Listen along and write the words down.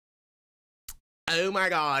Oh my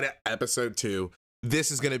God, episode 2.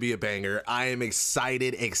 This is going to be a banger. I am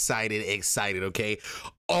excited, okay?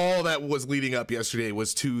 All that was leading up yesterday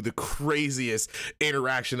was to the craziest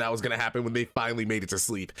interaction that was going to happen when they finally made it to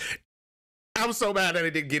sleep. I'm so mad that I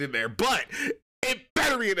didn't get in there, but it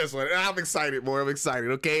better be in this one. And I'm excited, boy. I'm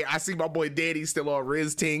excited, okay? I see my boy Danny still on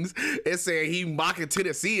Riz Tings and saying he mocking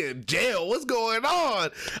Tennessee in jail. What's going on?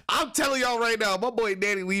 I'm telling y'all right now, my boy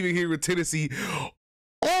Danny leaving here with Tennessee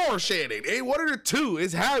or Shannon. Ain't one of the two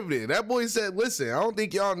is happening. That boy said, listen, I don't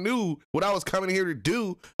think y'all knew what I was coming here to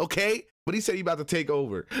do, okay? But he said he about to take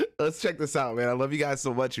over. Let's check this out, man. I love you guys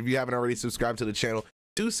so much. If you haven't already subscribed to the channel,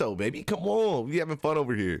 do so, baby. Come on. We having fun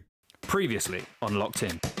over here. Previously on Locked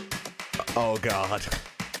In. Oh, God.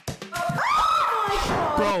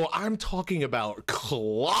 Bro, I'm talking about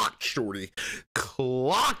Clock Shorty.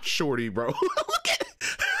 Clock Shorty, bro. Look at it.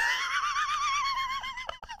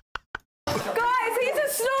 Guys, he's a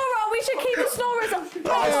snorer. We should keep the snorers up.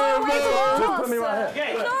 Put me right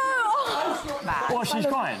here. No. Oh, she's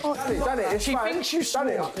crying. She thinks you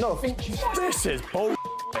snore. No, thinks you snore. This is bull.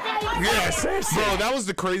 Yes, bro, that was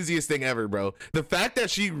the craziest thing ever, bro. The fact that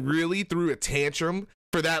she really threw a tantrum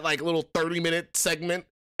for that like little 30-minute segment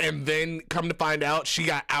and then come to find out she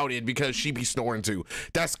got outed because she be snoring too.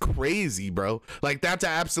 That's crazy, bro. Like, that's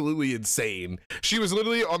absolutely insane. She was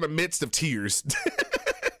literally on the midst of tears.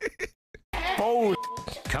 Oh,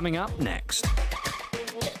 coming up next.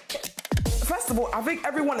 First of all, I think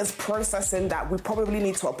everyone is processing that we probably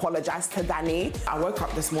need to apologize to Danny. I woke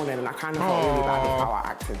up this morning and I kind of felt really bad with how I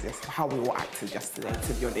acted, how we all acted yesterday,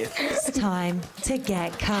 to be honest. It's time to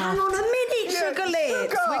get cut. Hang on a minute, Sugar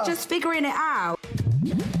Lips. We're just figuring it out.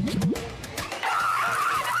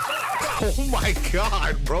 Oh my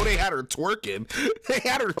God, bro, they had her twerking. They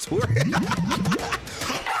had her twerking.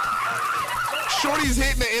 Shorty's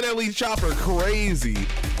hitting the NLE chopper crazy.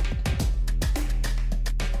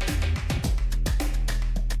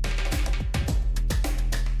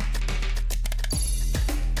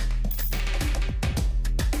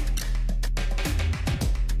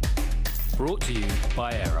 Brought to you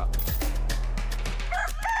by Era.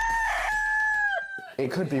 It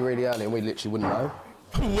could be really early and we literally wouldn't know.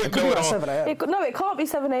 It could be at 7 a.m. No, it can't be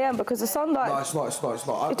 7 a.m. because the sunlight. No, it's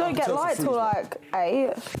not. It don't get light till like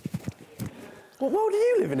 8. What world are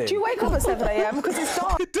you living in? Do you wake up at 7 a.m. because it's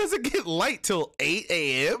dark? It doesn't get light till 8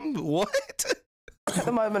 a.m.? What? At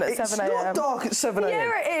the moment at 7 a.m. It's not dark at 7 a.m.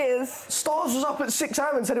 Yeah, it is. Stars was up at 6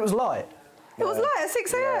 a.m. and said it was light. It was light at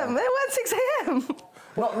 6 a.m. It went 6 a.m.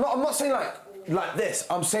 No, I'm not saying like this.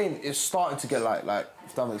 I'm saying it's starting to get light, like,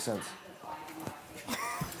 if that makes sense.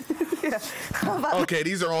 Yeah. Okay,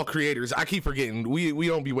 these are all creators. I keep forgetting. We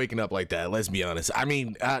don't be waking up like that. Let's be honest. I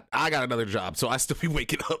mean, I got another job, so I still be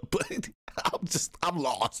waking up, but I'm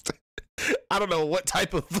lost. I don't know what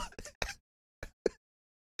type of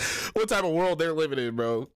world they're living in,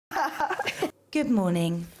 bro. Good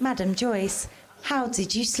morning, Madam Joyce. How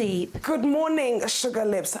did you sleep? Good morning, Sugar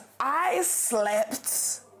Lips. I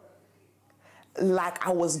slept like I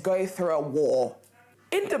was going through a war.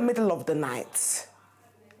 In the middle of the night,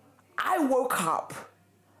 I woke up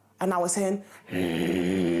and I was saying,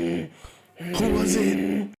 Who was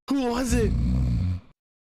it? Who was it?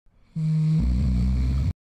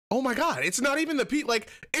 Oh my God, it's not even the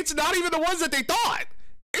it's not even the ones that they thought.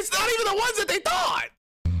 It's not even the ones that they thought.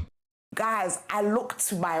 guys, I looked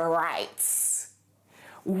to my right.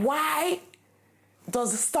 Why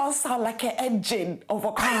does the star sound like an engine of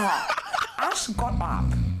a car? Ash got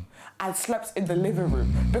up and slept in the living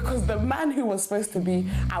room because the man who was supposed to be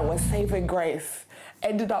our saving grace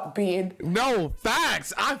ended up being... No,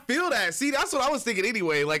 facts. I feel that. See, that's what I was thinking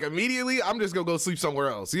anyway. Like, immediately, I'm just gonna go sleep somewhere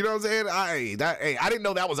else. You know what I'm saying? I didn't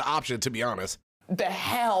know that was an option, to be honest. The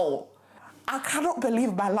hell? I cannot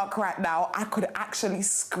believe my luck right now. I could actually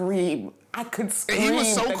scream. I could scream. He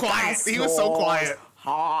was so quiet. He was so quiet.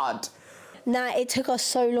 Hard. Nah, it took us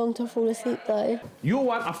so long to fall asleep though. Your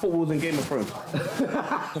one, I thought we was in Game of Thrones.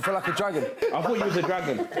 I feel like a dragon. I thought you was a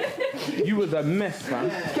dragon. You was a mess,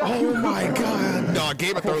 man. Oh my God. No,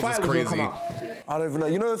 Game of Thrones is crazy. I don't even know.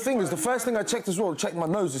 You know, the thing is, the first thing I checked as well, checked my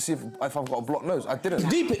nose to see if I've got a blocked nose. I didn't.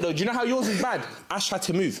 Deep it though, do you know how yours is bad? Ash had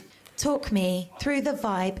to move. Talk me through the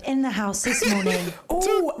vibe in the house this morning.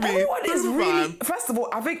 Oh, everyone is really... First of all,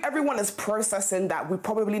 I think everyone is processing that we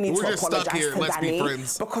probably need to apologise to Danny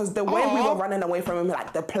because the way we were running away from him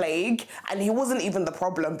like the plague, and he wasn't even the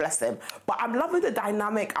problem, bless him. But I'm loving the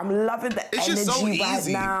dynamic. I'm loving the energy right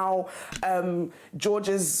now. George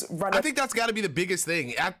is running... I think that's got to be the biggest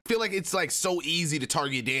thing. I feel like it's like so easy to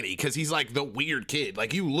target Danny because he's like the weird kid.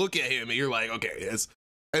 Like you look at him and you're like, okay,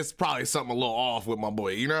 it's probably something a little off with my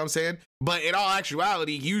boy. You know what I'm saying? But in all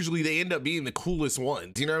actuality, usually they end up being the coolest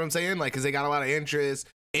ones. You know what I'm saying? Like, because they got a lot of interest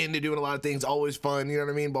into doing a lot of things, always fun. You know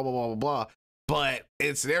what I mean? Blah, blah, blah, blah, blah. But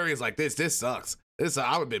in scenarios like this sucks.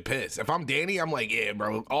 I would have been pissed. If I'm Danny, I'm like, yeah,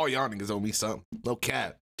 bro, all y'all niggas owe me something. No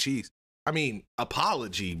cap. Jeez. I mean,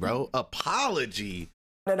 apology, bro. Apology.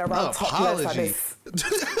 Apology.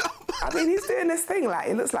 I mean, he's doing this thing. Like,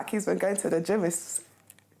 it looks like he's been going to the gym.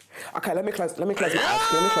 Okay, let me close my eyes.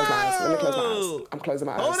 I'm closing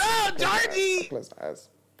my eyes. Hold on, Georgie. Close my eyes.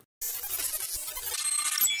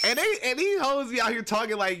 And these hoes be out here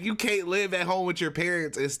talking like you can't live at home with your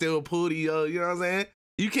parents and still pull the, you know what I'm saying?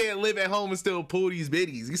 You can't live at home and still pull these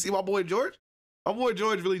biddies. You see my boy George? My boy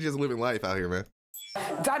George really just living life out here, man.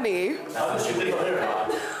 Danny,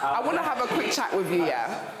 I want to have a quick chat with you,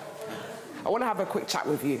 yeah? I want to have a quick chat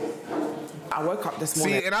with you. I woke up this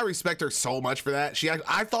morning. See, and I respect her so much for that.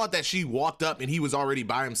 I thought that she walked up and he was already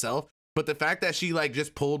by himself, but the fact that she like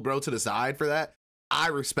just pulled bro to the side for that, I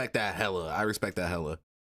respect that hella.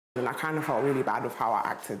 And I kind of felt really bad with how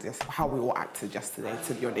we all acted yesterday,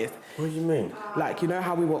 to be honest. What do you mean? Like, you know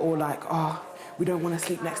how we were all like, oh, we don't want to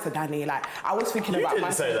sleep next to Danny. Like, I was thinking about You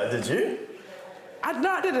didn't say that, did you?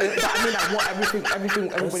 No, I didn't. But I mean, like, what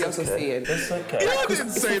everybody else was seeing. It's okay. You didn't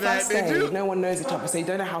say that, did you? No one knows each other, so you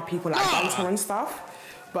don't know how people like banter and stuff.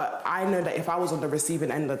 But I know that if I was on the receiving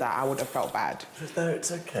end of that, I would have felt bad. No,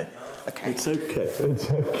 it's okay. Okay. It's okay. It's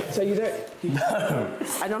okay. So you don't... No.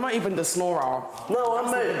 And I'm not even the snorer. No, I'm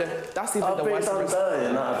not. That's even the worst. I've been dirty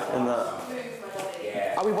in that.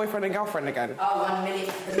 Are we boyfriend and girlfriend again? Oh, 1 minute.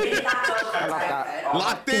 I love that.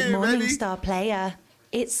 Locked in, Good morning, baby. star player.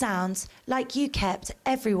 It sounds like you kept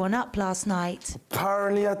everyone up last night.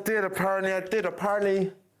 Apparently I did. Apparently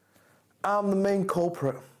I'm the main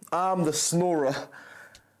culprit. I'm the snorer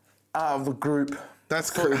out of the group. That's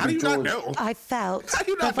cool. How do you not know? I felt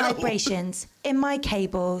the vibrations in my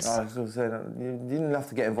cables. I was going to say that. You didn't have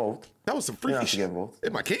to get involved. That was some freaky shit.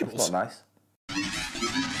 In my cables. That's not nice.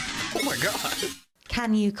 Oh my God.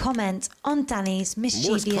 Can you comment on Danny's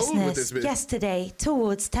mischievousness yesterday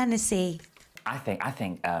towards Tennessee? I think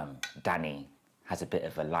Danny has a bit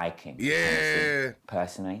of a liking. Yeah.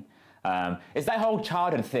 Personally. It's that whole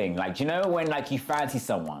childhood thing. Like, do you know when like you fancy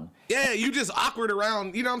someone? Yeah, you just awkward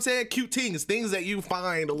around, you know what I'm saying? Cute things that you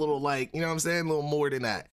find a little like, you know what I'm saying? A little more than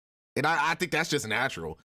that. And I think that's just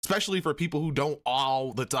natural, especially for people who don't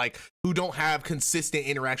who don't have consistent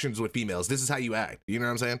interactions with females. This is how you act. You know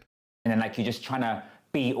what I'm saying? And then like you're just trying to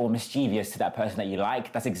be all mischievous to that person that you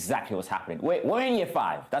like. That's exactly what's happening. We're in year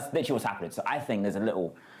 5. That's literally what's happening. So I think there's a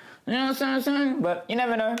little, you know what I'm saying? But you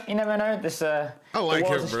never know. This I like the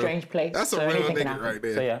world's a strange place. That's a real nigga right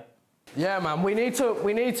there. So yeah. Yeah, man. We need to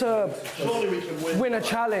win a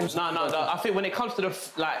challenge. No. I think when it comes to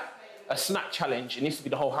a snack challenge, it needs to be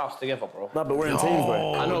the whole house together, bro. No, but we're in teams,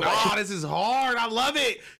 bro. I know. This is hard. I love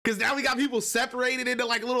it. Because now we got people separated into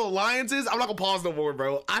like little alliances. I'm not going to pause no more,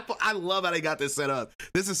 bro. I love how they got this set up.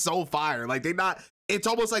 This is so fire. Like it's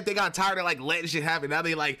almost like they got tired of like letting shit happen. Now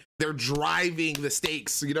they're driving the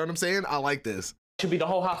stakes. You know what I'm saying? I like this. Should be the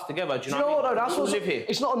whole house together. Do you know what I mean? That's what live here.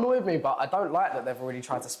 It's not annoyed me, but I don't like that they've already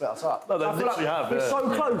tried to split us up. No, they literally have. We're so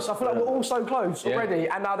close. I feel like we're all so close already,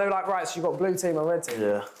 and now they're like, right, so you've got blue team and red team.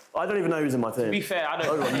 Yeah. I don't even know who's in my team. To be fair, I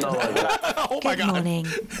don't know. Oh my God. Good morning.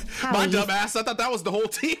 My dumb ass. I thought that was the whole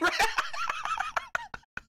team.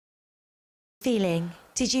 Feeling?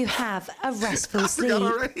 Did you have a restful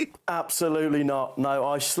sleep? Absolutely not. No,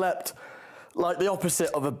 I slept like the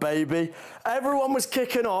opposite of a baby. Everyone was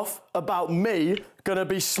kicking off about me gonna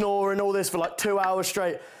be snoring all this for like 2 hours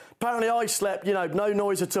straight. Apparently I slept, no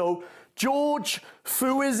noise at all. George,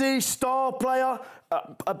 Fuizzi, star player,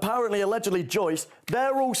 apparently allegedly Joyce,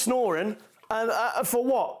 they're all snoring. And for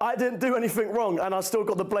what? I didn't do anything wrong, and I still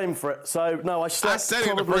got the blame for it. So no, I slept. I said it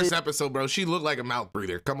in the first episode, bro. She looked like a mouth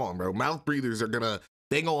breather. Come on, bro. Mouth breathers are gonna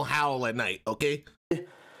howl at night, okay?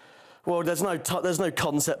 Well, there's no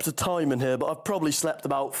concept of time in here, but I've probably slept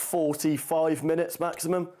about 45 minutes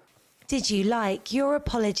maximum. Did you like your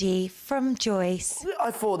apology from Joyce? I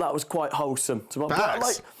thought that was quite wholesome.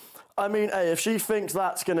 I mean, hey, if she thinks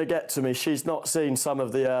that's going to get to me, she's not seen some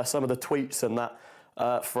of the tweets and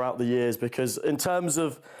that throughout the years. Because in terms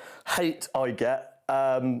of hate I get,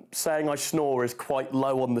 saying I snore is quite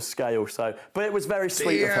low on the scale. So, but it was very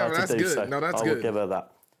sweet of her to do so. No, that's I good. will give her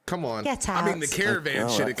that. Come on. Get out. I mean, the caravan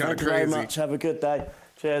shit is kind of crazy. Thank you very much. Have a good day.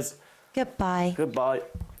 Cheers. Goodbye. Goodbye.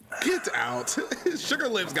 Get out. Sugar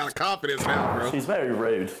Lips got confidence now, bro. She's very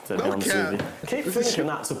rude, to be honest with you. I keep thinking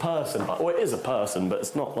that's a person, or it is a person, but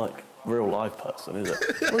it's not like... real life person, is it?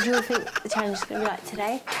 What do you think the challenge is going to be like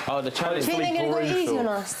today? Oh, the challenge. Do you think they're going to go easy on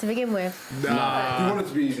us to begin with? Nah. You want it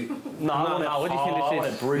to be easy? No, what do you think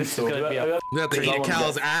this is? This is going to be a... You have to eat a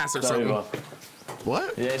cow's ass or something.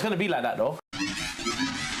 What? Yeah, it's going to be like that, though.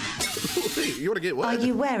 You want to get what? Are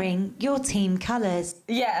you wearing your team colours?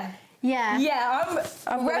 Yeah. Yeah. Yeah,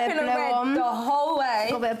 I'm repping the red on. The whole way.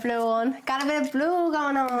 Got a bit of blue on. Got a bit of blue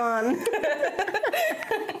going on.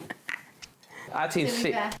 Our team's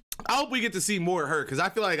sick. I hope we get to see more of her, because I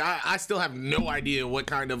feel like I still have no idea what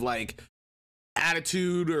kind of like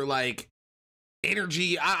attitude or like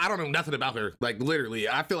energy. I don't know nothing about her. Like literally,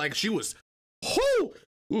 I feel like she was. Ooh,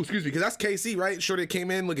 excuse me, because that's KC, right? Shorty came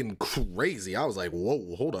in looking crazy. I was like,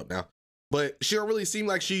 whoa, hold up now. But she don't really seem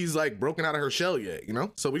like she's like broken out of her shell yet, you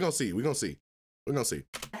know? So we're gonna see. We're gonna see. We're gonna see.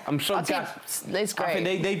 I'm so gassed. It's great.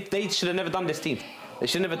 I think they should have never done this team. They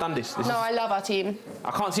should have never done this. I love our team.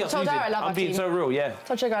 I can't see us losing. I'm being so real, yeah.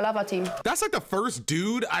 I love our team. That's like the first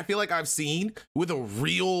dude I feel like I've seen with a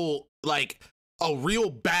real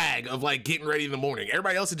bag of like getting ready in the morning.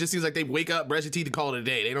 Everybody else, it just seems like they wake up, brush their teeth, and call it a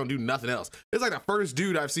day. They don't do nothing else. It's like the first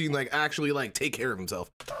dude I've seen like actually like take care of himself.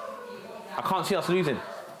 I can't see us losing.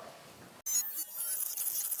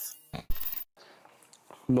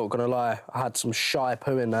 I'm not gonna lie, I had some shy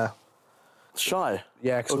poo in there. Shy?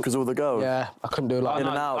 Yeah, because all the girls. Yeah, I couldn't do like in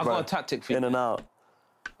and out, I've bro. got a tactic for you. In and out.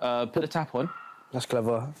 Put the tap on. That's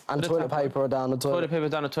clever. And toilet paper down the toilet. Toilet paper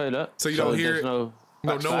down the toilet. So you don't hear no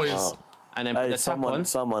noise. Oh. And then put the tap on.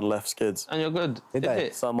 Someone left skids. And you're good. Did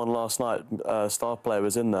they? Someone last night, star player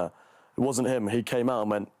was in there. It wasn't him. He came out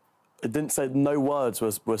and went. It didn't say, no words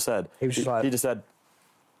were said. He was just like. He just said,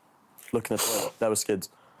 look in the toilet. There were skids.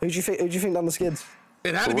 Who do you think done the skids?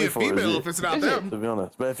 It had to be a female if it's not them. To be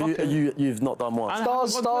honest, but if you've not done one.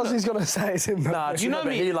 Stars, he's gonna say it's him. Nah, you know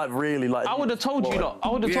me. He like really like. I would have told you lot. I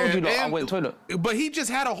would have told you lot. I went toilet. But he just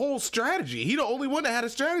had a whole strategy. He the only one that had a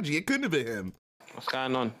strategy. It couldn't have been him. What's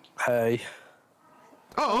going on? Hey.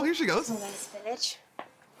 Oh, here she goes. Village.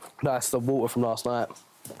 That's the water from last night.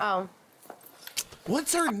 Oh.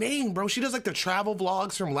 What's her name, bro? She does like the travel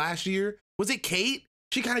vlogs from last year. Was it Kate?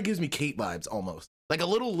 She kind of gives me Kate vibes almost. Like a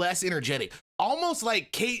little less energetic. Almost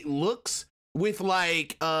like Kate looks with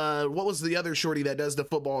like, what was the other shorty that does the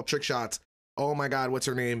football trick shots? Oh my God, what's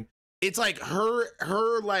her name? It's like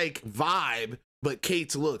her like vibe, but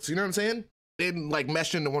Kate's looks. You know what I'm saying? They like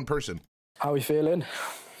meshed into one person. How are we feeling?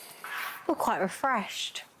 We're quite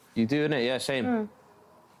refreshed. You doing it? Yeah, same.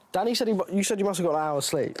 Danny said you said you must have got an hour's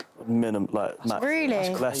sleep. Minimum, like max. Really?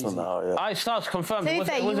 That's less than that. Yeah. I start to confirm. To be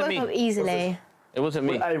fair, you woke up easily. It wasn't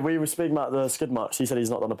me. Hey, we were speaking about the skid marks. He said he's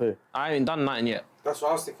not done a poo. I ain't done nothing yet. That's what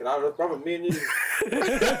I was thinking. Brother, me and you.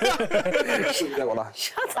 Shut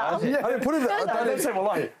up. Yeah, I didn't put him there. I didn't say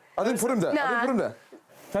wallahi. I didn't put him there. Nah. I didn't put him there.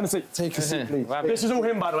 Tennessee, take a seat, please. This is all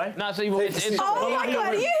him, by the way. No, so you. It's Oh my God,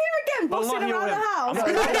 are you here again, bossing around the house?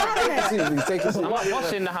 Take a seat. I'm not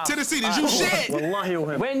bossing in the house. Tennessee, did you shit? Wallahi all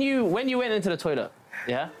him. When you went into the toilet,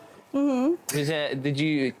 yeah. Did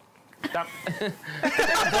you? Did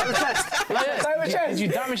you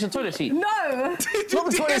damage the toilet seat? No. Not the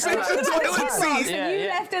toilet seat. You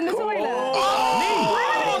left in the toilet.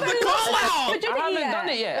 Oh, the call out. But you I haven't done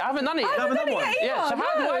it yet. I haven't done it yet. I haven't done it yet Yeah. So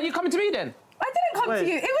either. why are you coming to me then? I didn't come to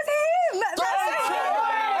you. It was him.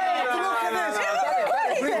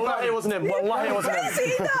 Wallahi it wasn't him. Wallahi it wasn't him.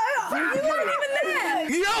 You weren't even there.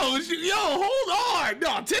 Yo, hold on.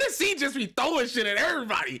 No, Tennessee just be throwing shit at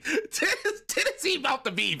everybody. Tennessee about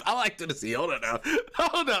the beef. I like Tennessee. Hold up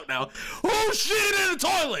now. Who shit in the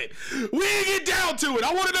toilet? We didn't get down to it.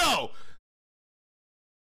 I want to know.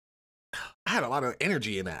 I had a lot of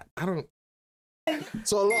energy in that. I don't.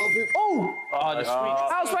 So a lot of people. Oh! The street.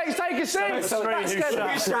 Housemate's taking seats. Sugar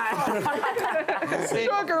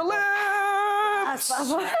lips.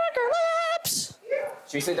 Sugar lips.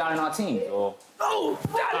 Should we sit down in our teams or? Oh,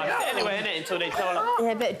 anyway, innit, until they tell us.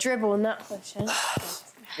 Yeah, a bit of dribble in that question.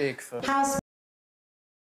 Big foot.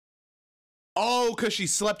 Oh, because she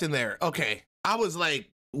slept in there. Okay. I was like,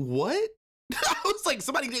 what? I was like,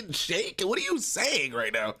 somebody didn't shake? What are you saying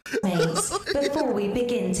right now? Mates, before we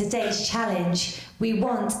begin today's challenge, we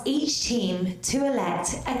want each team to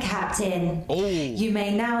elect a captain. Oh. You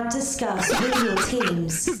may now discuss with your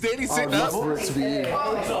teams. Is Danny sitting up? For it to be you.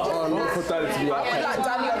 Not for Danny to be like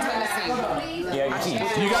Danny or Tennessee.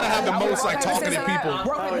 Yeah, You gotta have the most like talkative people.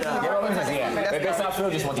 Yeah. Best out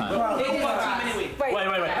field just one time. Wait.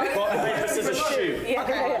 Well, this is a shoot.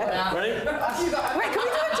 Yeah. Ready? Wait, can we do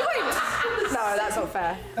a joint? No, that's not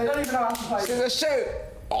fair. They don't even know how to play. It's a shoot.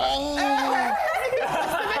 Oh.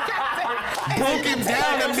 broke him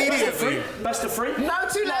down immediately. Best of three? No,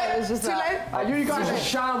 too late. Too late. You guys are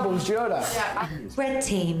shambles, do you know that? Yeah. Red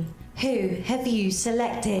team, who have you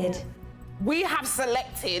selected? We have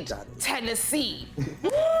selected Tennessee.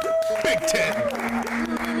 Big Ten.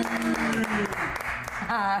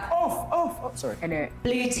 Off. Sorry.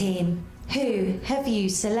 Blue team, who have you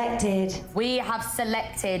selected? We have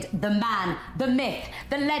selected the man, the myth,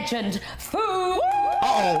 the legend, Foo.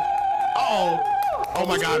 Oh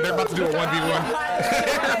my God, they're about to do a 1v1.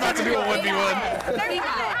 They're about to do a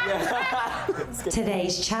 1v1.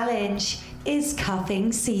 Today's challenge is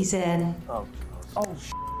cuffing season.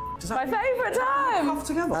 My favourite time. Cuffed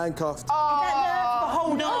together. And cuffed.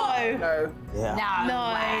 Oh, No. Yeah.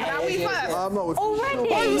 no. Now we first. I'm not with Already?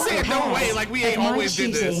 Why are you saying no way? Like we ain't My always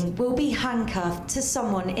did this. choosing will be handcuffed to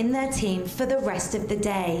someone in their team for the rest of the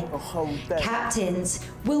day. Captains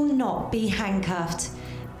will not be handcuffed.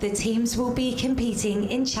 The teams will be competing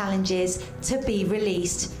in challenges to be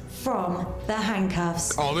released from the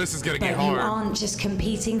handcuffs. Oh, this is gonna But get you hard. aren't just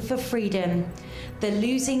competing for freedom. The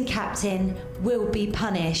losing captain will be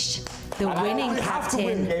punished. The winning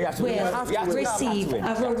captain will receive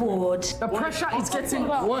a reward. The pressure is getting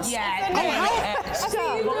worse. Yeah.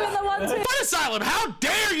 Fun Asylum, how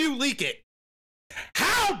dare you leak it?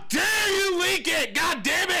 How dare you leak it? God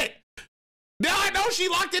damn it! Now I know she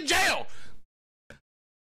locked in jail.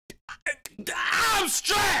 I'm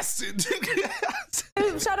stressed.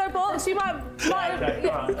 Shadow box, you might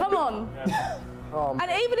come on.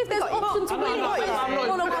 And even if there's option to win, Look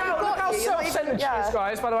how self-centered she is,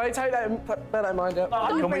 guys, by the way. Bear that in mind.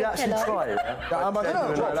 Can we actually try it? I'm not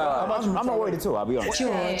worried at all, I'll be honest.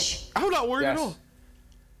 George I'm not worried at all.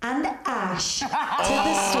 and Ash to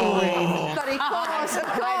the storeroom.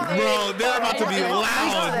 Bro, they're about to be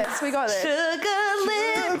loud. We got this. Sugar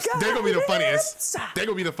lips. They're gonna be the funniest. They're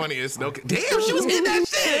gonna be the funniest. No, damn, she was getting that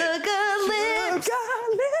shit.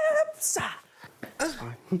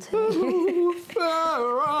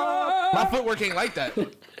 My footwork ain't like that.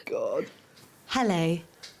 God. Hello,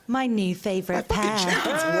 my new favourite pair.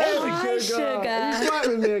 Hi, sugar. Fight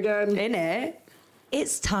with me again. In it.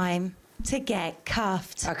 It's time to get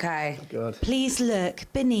cuffed. Okay. God. Please look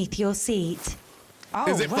beneath your seat. Oh,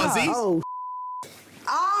 Is it fuzzy? Oh.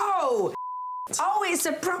 Oh, it's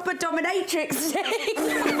a proper dominatrix thing.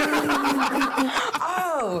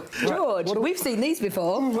 Oh, George, we've seen these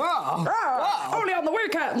before. Only on the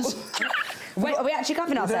weekends. Wait, are we actually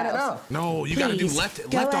cuffing ourselves? No, you gotta do Please left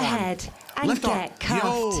go arm. ahead and Left arm. get cuffed.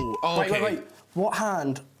 Yo, okay. Wait. What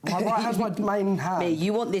hand? My right hand's my main hand. Me,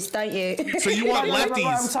 you want this, don't you? So you want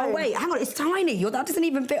lefties? Oh, wait, hang on, it's tiny. That doesn't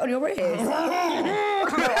even fit on your wrist.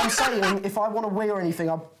 I'm saying, if I want to wee or anything,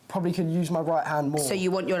 I probably could use my right hand more. So you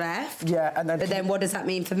want your left? Yeah, and then... But then what does that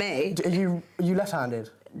mean for me? Are you left-handed?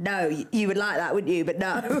 No, you would like that, wouldn't you? But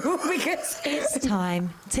no, because... It's time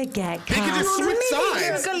to get They can cuffed. just switch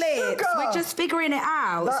sides. Sugar lips. We're just figuring it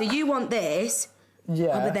out. So you want this. Yeah.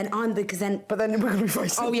 Oh, but then I'm because then. But then we're going to be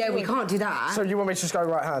facing... Oh, yeah, we can't do that. So you want me to just go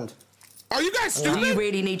right hand? Are you guys stupid? Do you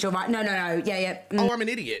really need your right? No. Yeah. Oh, I'm an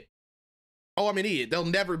idiot. They'll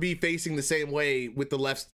never be facing the same way with the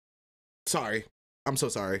left. Sorry. I'm so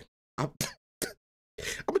sorry. I'm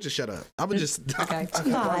gonna just shut up. I'm gonna just... Okay.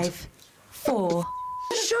 5, 4,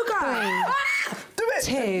 Sugar! 3,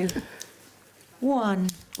 2, 1.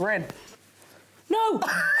 Red. No!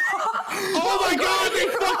 Oh my God, they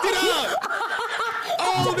fucked it up!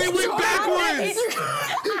 Oh, they went backwards!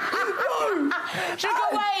 Sugar,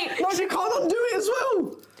 wait! No, you can't undo it as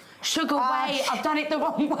well! Sugar, wait! I've done it the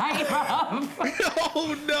wrong way, Rob.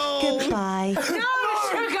 Oh no! Goodbye. No,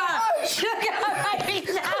 Sugar! Sugar, wait!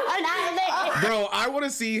 No. Bro, I want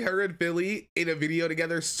to see her and Philly in a video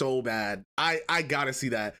together so bad. I gotta see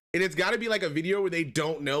that. And it's gotta be like a video where they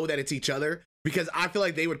don't know that it's each other, because I feel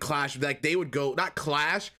like they would clash. Like they would go, not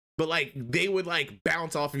clash, but like they would like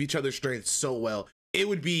bounce off of each other's strengths so well. It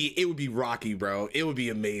would be rocky, bro. It would be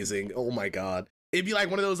amazing. Oh my God. It'd be like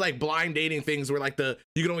one of those like blind dating things where like you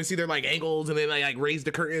can only see their like angles and then they like raise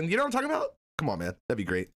the curtain. You know what I'm talking about? Come on, man. That'd be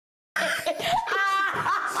great.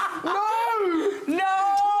 No!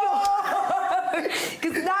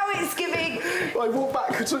 Because now it's giving... I walk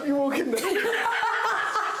backwards when you walk in there.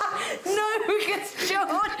 No, because George,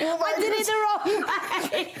 I did it the wrong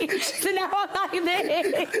way. So now I'm like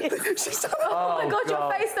this. Oh my God,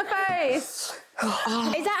 you're face to face.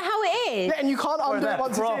 Is that how it is? Yeah, and you can't undo it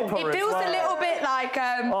once it's in. It feels a little bit like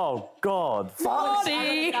Oh God.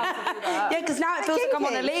 Body. Yeah, because now it feels like I'm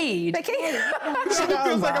on a lead. It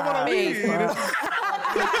feels like I'm on a lead.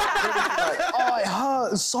 Oh, it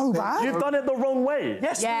hurts so bad. You've done it the wrong way.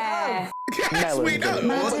 Yes, Yeah. Yes, we know.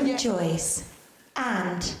 Madam Joyce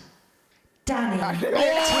and Danny. Nah, they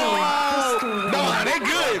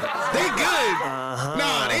good. They good.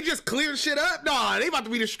 Nah, they just clear shit up. Nah, they about to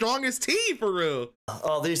be the strongest team for real.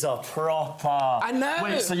 Oh, these are proper. I know.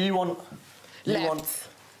 Wait, so you want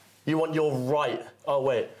your right? Oh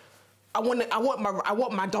wait. I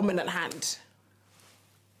want my dominant hand.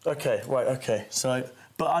 Okay, right, okay. So,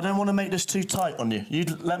 but I don't want to make this too tight on you. You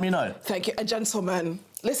let me know. Thank you, a gentleman.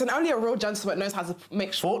 Listen, only a real gentleman knows how to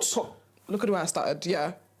make sure. Thoughts? Look at where I started.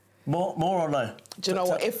 Yeah. More or no? Do you know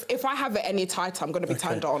what? If I have it any tighter, I'm going to be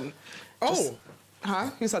turned on. Oh. Huh?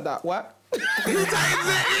 Who said that? What? Yo,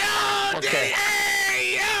 Okay.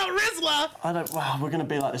 hey, yo, Rizla. I don't. Wow, we're gonna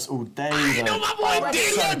be like this all day. I know my boy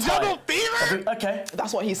Daniel Double Fever. Okay.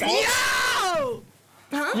 That's what he said. Yo.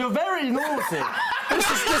 Huh? You're very naughty.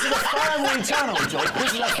 this is a family channel, Joe.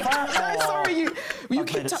 This is a family. I'm sorry, you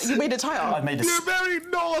made it tighter. I made it. You're very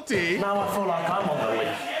naughty. Now I feel like I'm on the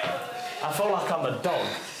lead. I feel like I'm a dog.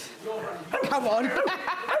 Come on.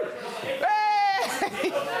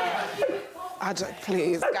 Hey! I don't,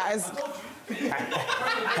 please, guys.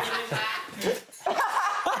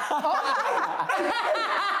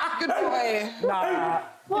 Good boy. Nah.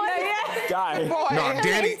 Guy. Boy. Nah,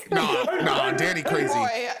 Danny. Nah, Danny crazy.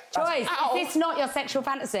 Boy. Joyce, is this not your sexual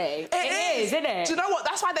fantasy? It is, isn't it? Do you know what?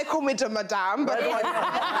 That's why they call me the madame. But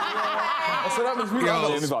So that means we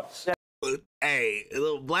hey, a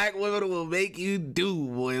little black woman will make you do,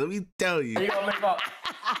 boy. Let me tell you.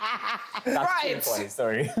 right.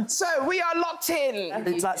 Sorry. So we are locked in.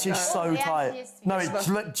 It's actually so tight. No,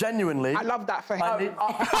 it's genuinely. I love that for him.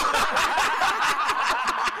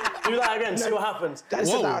 Do that again. See what happens.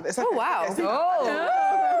 Whoa. Oh wow.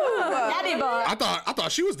 Daddy boy. I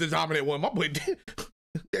thought she was the dominant one. My boy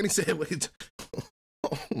Danny said, "Wait,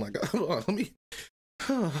 oh my God, hold on, let me."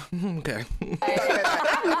 Okay.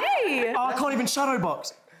 Hey. Oh, I can't even shadow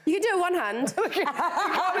box. You can do it one hand.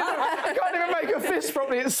 I can't even make a fist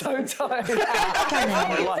properly, it's so tight.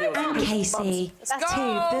 And Casey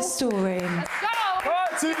to the storeroom.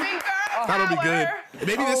 That'll be good.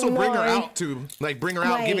 Maybe this will bring her out too. Like bring her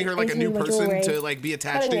out, giving her like a new person to like be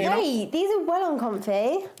attached to. You know? Hey, these are well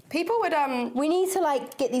uncomfy. People would we need to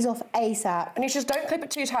like get these off ASAP. And you just don't clip it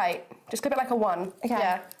too tight. Just clip it like a 1.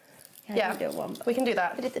 Okay. Yeah. Do one. We can do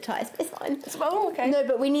that. I did the tightest, but it's fine. Oh, okay. No,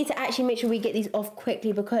 but we need to actually make sure we get these off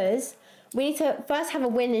quickly because we need to first have a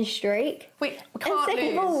winning streak. We can't and second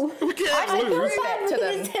lose. of all, We can't I feel lose. bad To because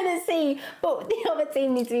them. it's Tennessee, but the other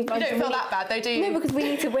team needs to be fun. You don't feel that bad though, do you? No, because we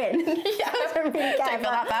need to win. Yeah. I don't really care. Don't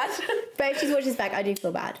feel that bad. But if she's watching this back, I do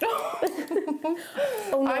feel bad. Oh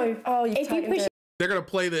no. You if you push They're gonna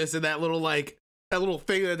play this in that little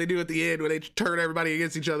thing that they do at the end where they turn everybody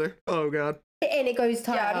against each other. Oh God. it in, it goes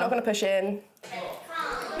tighter. Yeah, I'm not going to push in.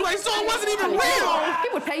 Like, so it wasn't even real.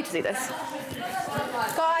 People would pay to see this.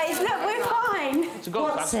 Guys, look, we're fine.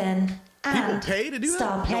 Watson and pay to do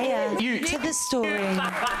star that? player to the storeroom.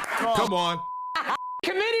 Come on.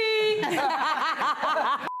 Committee!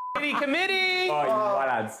 Committee! Oh, my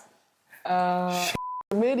lads.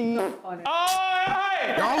 Committee.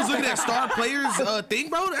 Y'all was looking at star players thing,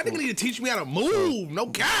 bro? That nigga need to teach me how to move. No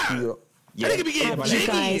God. That nigga be getting Have you jiggy.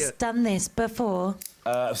 guys done this before?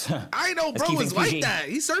 I ain't know bro was like that.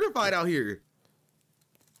 He's certified out here.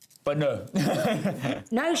 But no.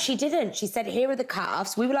 No, she didn't. She said, here are the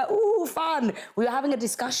cuffs. We were like, ooh, fun. We were having a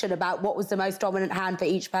discussion about what was the most dominant hand for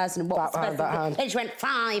each person and what was the best. And she went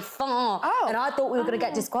 5, 4. Oh. And I thought we were going to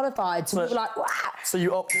get disqualified. So we were like, wow. So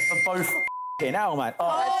you opted for both. Now, man.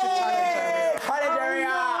 Oh.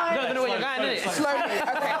 You don't know where you're going, innit? Slowly.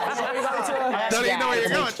 Okay. Don't even know where you're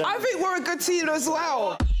going. I think we're a good team as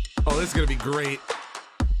well. Oh, this is gonna be great.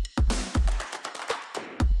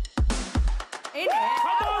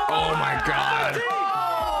 Oh my God.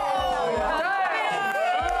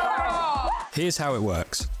 Here's how it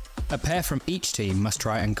works. A pair from each team must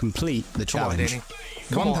try and complete the challenge.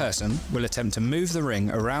 One person will attempt to move the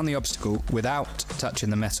ring around the obstacle without touching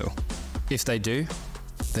the metal. If they do,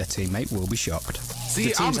 their teammate will be shocked. See,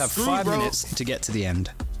 the teams I'm have screwed, 5 bro. minutes to get to the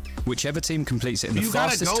end. Whichever team completes it in the You gotta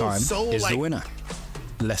fastest go time so, is like- the winner.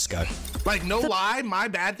 Let's go. Like, no lie, my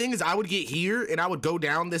bad thing is I would get here and I would go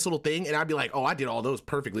down this little thing and I'd be like, oh, I did all those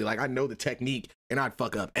perfectly. Like, I know the technique and I'd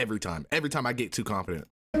fuck up every time. Every time I get too confident.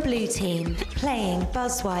 The blue team playing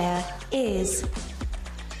Buzzwire is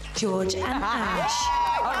George and Ash.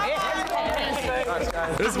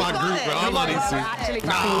 This is my group, bro. I love these two.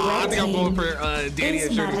 Nah, I think I'm going for Danny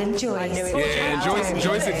and Matt Joyce. and Joyce. Yeah,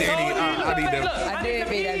 Joyce and Danny. I need them. I knew it'd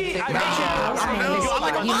be them. Nah, I don't know. I'm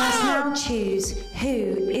like a You must mom. now choose who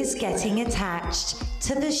is getting attached.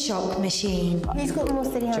 to the shock machine. He's got more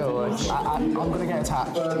steady hands. George, I'm going to get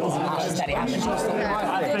attacked. Steady hands.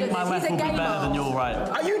 I think my left will be better than your right.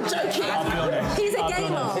 Are you joking? He's a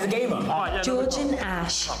gamer. He's a gamer. George and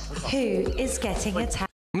Ash, who is getting attacked?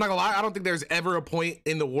 I'm not gonna lie, I don't think there's ever a point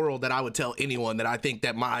in the world that I would tell anyone that I think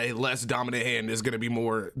that my less dominant hand is gonna be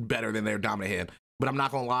more better than their dominant hand. But I'm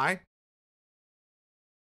not gonna lie.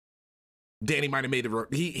 Danny might have made the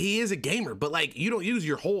he is a gamer, but like you don't use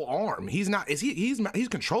your whole arm. He's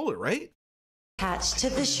controller, right? Attached to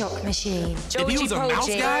the shock machine. If he was a mouse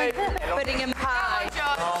guy, putting him high.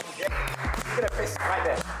 I'm gonna piss right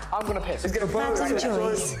there. I'm gonna piss. It's gonna burn Matt and right there.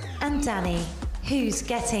 Joyce and Danny, who's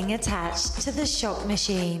getting attached to the shock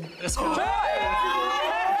machine.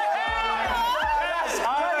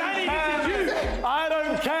 I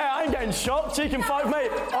don't care. I ain't getting shocked. She can fight, mate.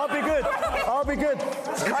 I'll be good. I'll be good.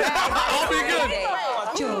 I'll be good.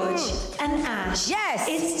 George and Ash. Yes.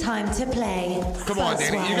 It's time to play. Come on,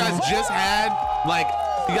 Danny. You guys just had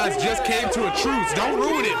you guys just came to a truce. Don't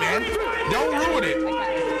ruin it, man. Don't ruin it.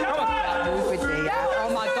 Oh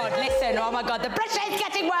my God! Listen. Oh my God! The pressure is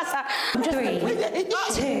getting worse. 3,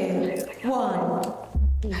 2, 1.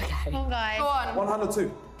 Come on, guys. Go on.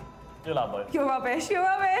 102. You're loud, boy. You're rubbish. You're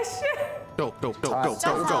rubbish. Go. Take your time.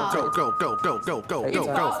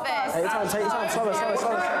 Slower.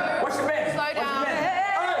 What's the bit? Slow down.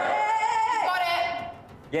 Got it.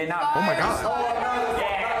 Yeah, now. Oh my God.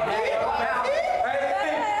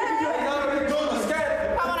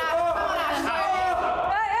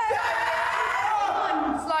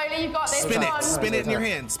 Slowly, you got this. Spin it in your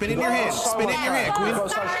hand. Spin it in your hand. Spin it in your hand, Queen.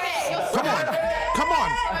 Come on.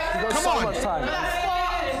 So much time.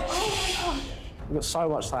 We've got so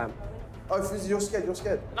much time. Oh, Fizzy, you're scared. No.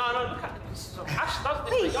 Ash does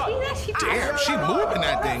this. Damn, she moving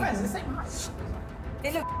that thing.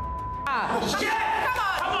 It look. Come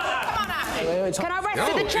on, Ash. Can I rest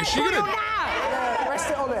in the checkpoint or now? Rest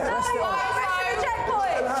it on it. Rest it on it. Rest in the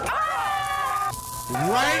checkpoint.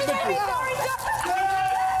 Right.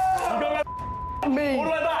 Me. All the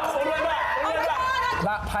way back.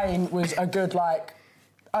 That pain was a good,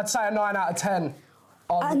 I'd say a 9 out of 10.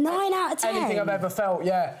 A 9 out of 10? Anything I've ever felt,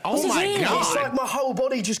 yeah. Oh my God. It's like my whole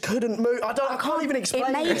body just couldn't move. I can't even explain it.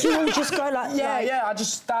 It made you all just go like...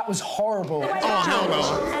 that was horrible. And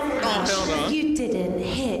Ash, you didn't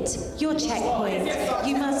hit your checkpoint.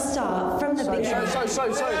 You must start from the beginning.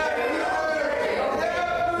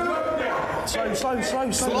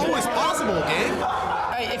 Slow as possible, gang.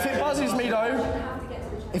 Hey, if it buzzes me though,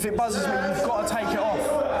 you've got to take it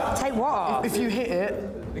off. Take what off? If you hit it,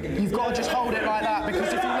 you've got to just hold it like that,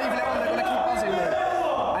 because if you leave it on, they're going to keep buzzing it.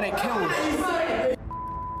 And it kills.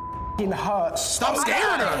 It hurts. Stop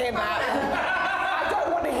scaring her. I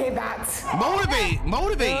don't want to hear that. Motivate.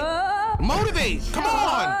 Come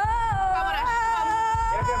on.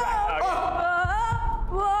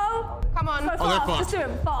 Come on. So Oh, they're fast. fucked. Just do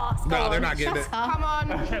it fast. No, they're not getting it. Come on.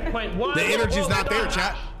 The energy's not there,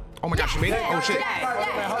 chat. Oh my gosh, she made it. Oh shit. Okay.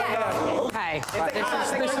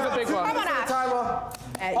 This is a big one. Come on, Ash.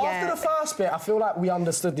 After the first bit, I feel like we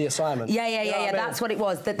understood the assignment. Yeah. That's what it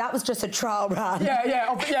was. That was just a trial run.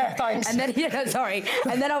 Yeah, thanks. And then, sorry.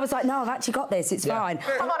 And then I was like, no, I've actually got this. It's fine.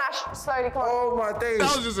 Come on, Ash. Slowly, come on. Oh my days.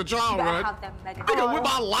 That was just a trial run. Nigga, with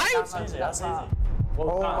my life. That's easy.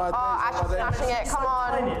 Oh my days. Ash is smashing it. Come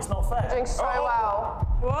on. It's not fair. Doing so well.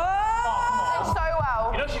 Doing so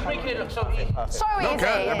well. You know she's making it look so easy. So easy.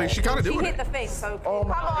 Okay, I mean, she kind of doing She hit it. the thing, so... Come on.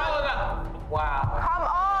 Wow. Come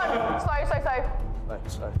on.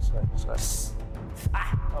 Slow. Slow.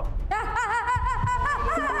 Yes.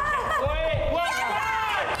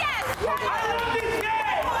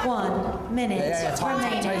 1 minute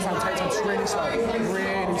remaining. Take time. Really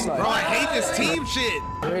slow. Bro, I hate this team shit.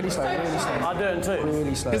 Really slow. I do it too.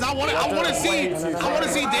 Really slow. Cause I want to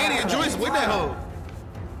see Danny and Joyce win that hoe.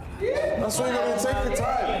 That's why you gotta take the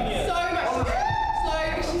time. So much.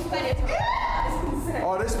 Slow. She's playing it.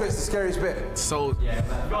 Oh, this bit's the scariest bit. So,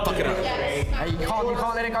 fuck it up. Hey, you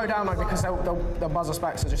can't let it go down though, because they'll buzz us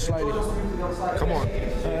back. So just slowly. Come on,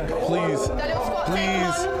 please.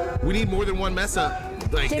 We need more than one mess up.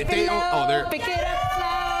 Like if they don't, they're. Pick it up slow.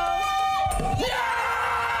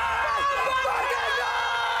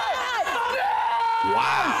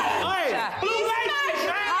 Wow.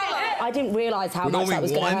 I didn't realise how much that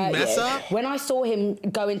was going to hurt mess you. up? When I saw him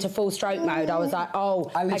go into full stroke mode, I was like,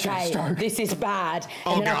 okay, this is bad.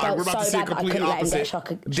 Oh and then I God, we're felt about to so see a bad that I complete couldn't let him get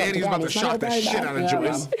opposite. Danny's about to shock the shit out of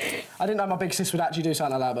Joyce. I didn't know my big sis would actually do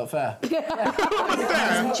something like that, but fair.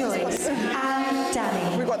 Joyce and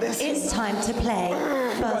Danny. It's time to play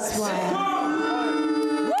Buzzwire.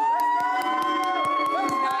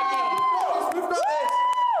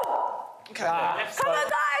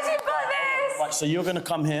 guys, you've got this. Right, so you're gonna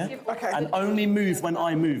come here and only move when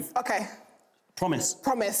I move. Okay. Promise.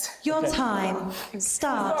 Promise. Your time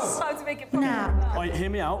starts now. Wait, hear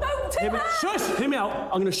me out. No, hear me. Shush! Hear me out.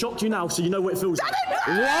 I'm gonna shock you now so you know what it feels like. What?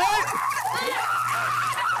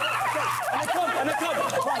 And I come.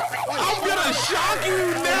 Right. I'm gonna shock you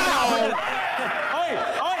now.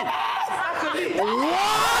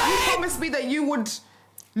 What? You promised me that you would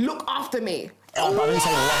look after me. I didn't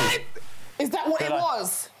say what? Is that what it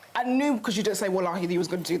was? I knew because you didn't say wallahi that you was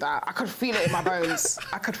going to do that. I could feel it in my bones.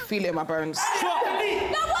 I could feel it in my bones.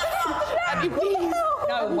 Daddy, please.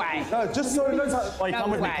 No way. No, just so he knows how... Wait,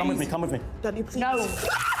 come with me. Daddy, please. No.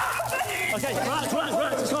 Okay, relax.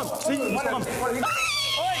 Come. See, come. Oi,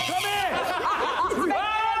 come here!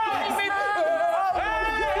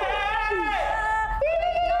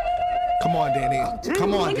 Come on, Danny.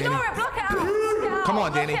 Come on, Danny. Ignore it, block it out. Come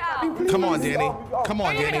on, Danny. Come on, Danny. Come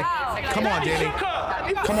on, Danny. Come on, Danny.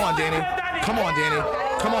 Come on, Danny. Come on, Danny.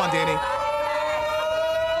 Come on, Danny.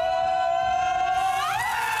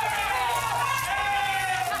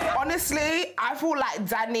 Honestly, I feel like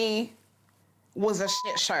Danny was a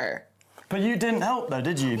shit show. But you didn't help though,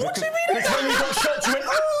 did you? What do you mean? Because when you got shot, you went,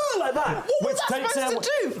 oh, like that. What was I supposed to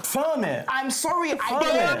do? Firm it. I'm sorry,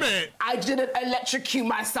 I didn't electrocute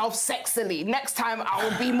myself sexily. Next time I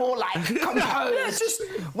will be more like composed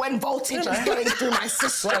when voltage is going through my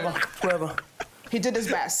system. Whatever. He did his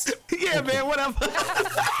best. Yeah, man, whatever.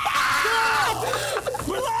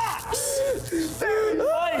 Relax.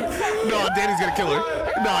 No, Danny's gonna kill her.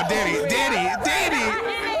 No, Danny.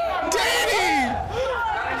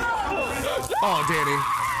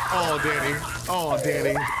 Oh,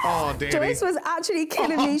 Danny. Joyce was actually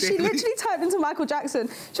killing me. She literally typed into Michael Jackson.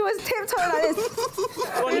 She was tiptoeing like this.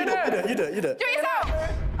 Well, you do it. Do it yourself.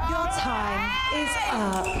 Your time is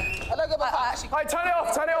up. I don't go back. Hey, turn it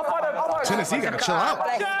off. Tennessee gotta chill out.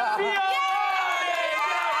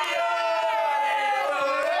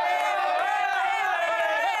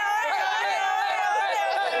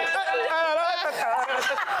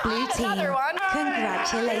 Blue team,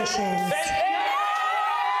 congratulations.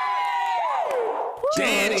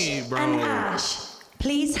 Danny, bro. And Ash,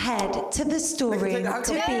 please head to the storeroom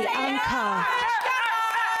to be uncuffed.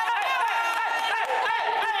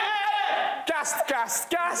 Gas.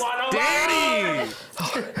 Danny!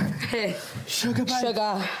 Sugar.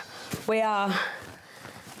 We are.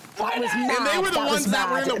 That was mad. And they were the ones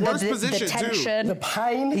that were in the worst position, the tension, too. The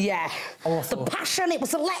pain? Yeah. Awful. The passion, it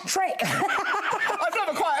was electric. I've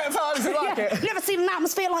never quite felt anything like it. Never seen an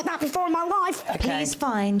atmosphere like that before in my life. Please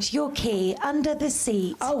find your key under the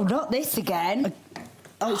seat. Oh, not this again.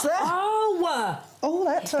 Oh, it's there?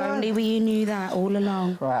 Oh, If only you knew that all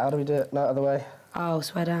along. Right, how do we do it? No, other way. Oh,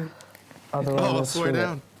 swear down. Other way. Oh, swear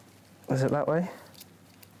down. Is it that way?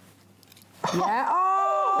 Yeah.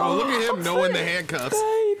 Oh, look at him knowing the handcuffs.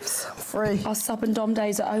 Babes. Free. Our sub and dom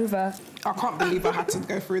days are over. I can't believe I had to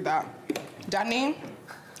go through that. Danny,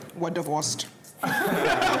 we're divorced. We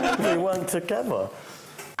weren't together.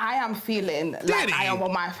 I am feeling like I am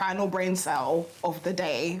on my final brain cell of the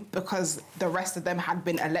day because the rest of them had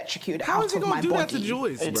been electrocuted How out is he of gonna my do body. that to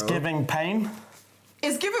Joyce, It's bro? giving pain.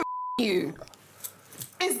 It's giving you.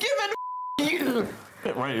 It's giving you.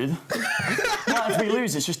 Bit rude. Well, if we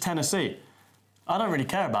lose, it's just Tennessee. I don't really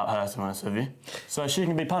care about her, to be honest with you. So she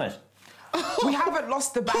can be punished. We haven't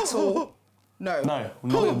lost the battle. No. No,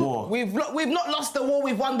 not the war. We've not lost the war.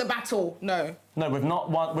 We've won the battle. No. No, we've not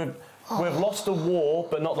won. We've lost the war,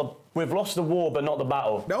 but not the. We've lost the war, but not the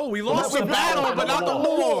battle. No, we lost the battle, but not the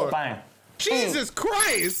war. Bang. Jesus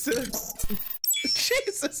Christ.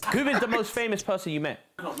 Jesus. Who is the most famous person you met?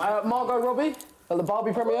 Margot Robbie at the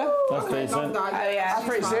Barbie premiere. That's decent. That's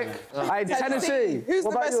pretty sick. Hey, Tennessee. Who's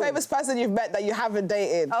the most famous person you've met that you haven't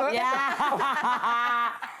dated? Oh,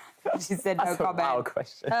 yeah. She said no comment. Wild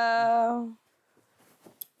question.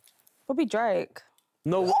 Probably Drake.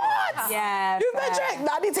 No. What? Yeah. You met Drake? No,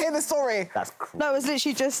 I need to hear the story. That's crazy. No, it was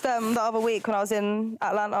literally just the other week when I was in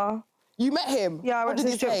Atlanta. You met him? Yeah, I went to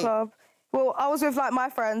the strip club. Well, I was with like my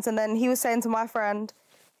friends, and then he was saying to my friend,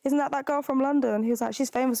 "Isn't that girl from London?" He was like, "She's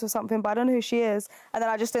famous for something, but I don't know who she is." And then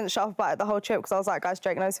I just didn't shut up about it the whole trip because I was like, "Guys,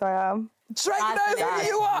 Drake knows who I am." Drake knows who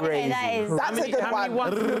you are. Okay, that is. That's a good one.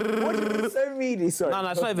 What did you so meaty? Sorry. No,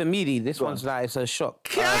 it's not even meaty. This one's like, it's a shock.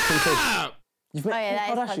 You've met yeah, that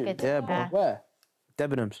is Kardashian? quite good. Yeah, bro. Where?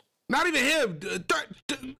 Debenhams. Not even him.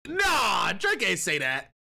 Nah, Drake ain't say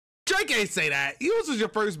that. Drake ain't say that. Yours was your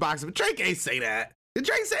first boxer, but Drake ain't say that. Did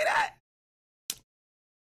Drake say that?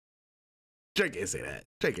 Drake ain't say that.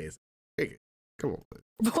 Drake ain't. Come on.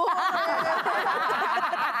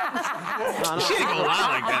 She ain't gonna lie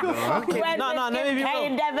like that, though. No, let me be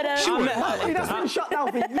real. That's been shut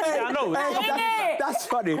down for years. Yeah, I know. That's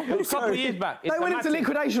funny. A couple of years back. They went into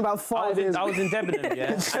liquidation about 5 years. I was in Debenhams,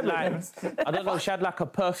 yeah. And like, I don't know, she had like a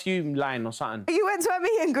perfume line or something. You went to a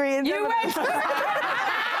meet and greet in You went to...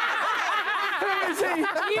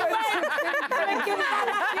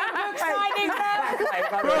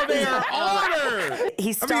 Bro, they are on her.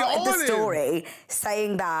 He started the story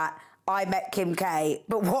saying that I met Kim K,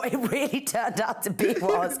 but what it really turned out to be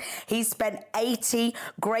was he spent 80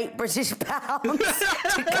 Great British pounds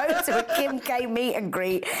to go to a Kim K meet and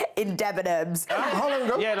greet in Debenhams. How long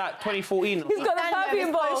ago? Yeah, like 2014. He's got the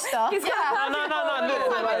perfume poster. He's got the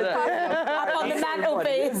Up on the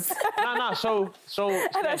mantelpiece. No. So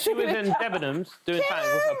yeah, she was in Debenhams doing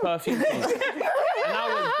something with her perfume thing. And I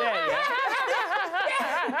was there, yeah.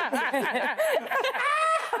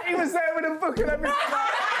 He was there with a book and everything.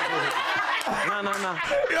 No.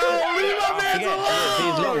 Yo, leave my man alone.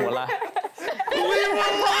 He's long, wallah. Leave him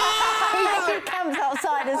alone. He comes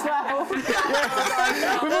outside as well.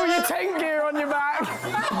 With all your tent gear on your back.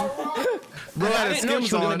 Bro, I didn't know she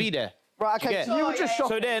was gonna be there. Right, okay, so you were just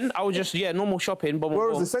shopping. So then I was just, normal shopping. Where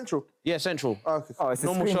was it, Central? Yeah, Central. Oh, okay. Oh, it's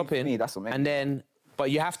normal shopping. Me, that's what and then, but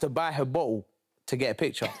you have to buy her bottle to get a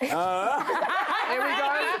picture.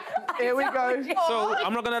 Here we go. So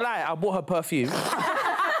I'm not gonna lie, I bought her perfume.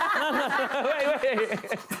 Wait.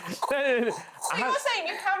 So you're saying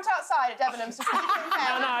you camped outside at Debenhams to see Kim K?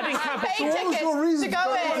 No, I didn't camp. Paid tickets to go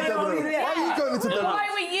in. Why are you going into Debenhams? Why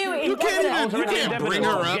were you in You can't bring her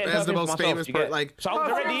up as the most famous person. Like, so I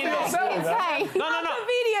was already in there. No.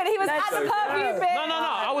 Convenient. He was at the perfume bit. No.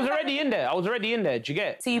 I was already in there. Do you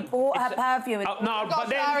get? So you bought her perfume. No, but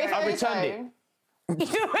then I returned it. You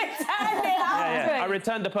returned it. Yeah. I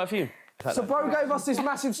returned the perfume. So bro gave us this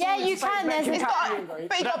massive story. Yeah, you can. But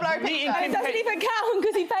you got blurry picture. It doesn't even count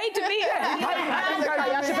because he paid to meet her.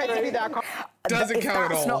 doesn't count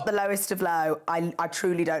at all. That's not the lowest of low. I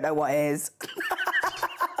truly don't know what is.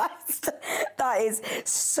 That is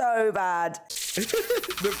so bad. It's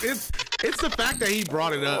the fact that he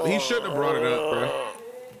brought it up. He shouldn't have brought it up, bro.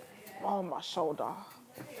 Oh, my shoulder.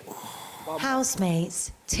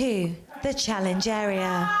 Housemates to the challenge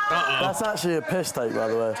area. That's actually a piss take, by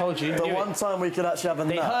the way. Told you. The one time we could actually have a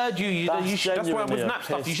nap. They heard you. That's why it was nap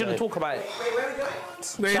stuff. You shouldn't talk about it.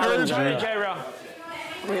 They heard you. Area.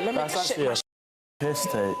 That's actually a piss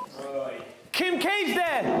take. Kim K's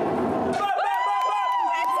there.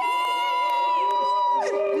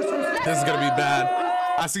 This is gonna be bad.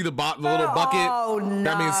 I see the little bucket. Oh, no.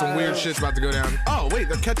 That means some weird shit's about to go down. Oh, wait,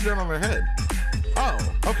 they're catching it on their head. Oh,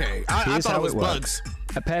 okay. I thought it was bugs.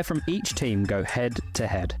 A pair from each team go head to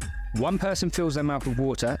head. One person fills their mouth with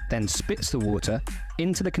water, then spits the water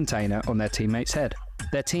into the container on their teammate's head.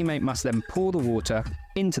 Their teammate must then pour the water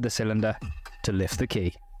into the cylinder to lift the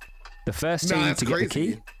key. The first team to get the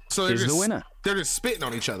key is the winner. They're just spitting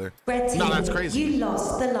on each other. Red team, no, that's crazy. You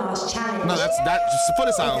lost the last challenge. No, just put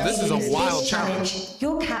us on. This is a wild challenge.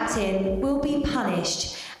 Your captain will be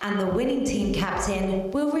punished, and the winning team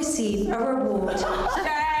captain will receive a reward.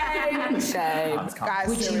 Shame. Guys,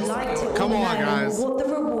 would you like to come on, guys. What the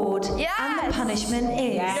reward and the punishment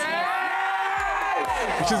is?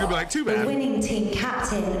 She's gonna be like, too bad. The winning team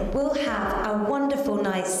captain will have a wonderful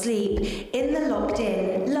night's sleep in the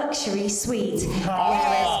locked-in luxury suite,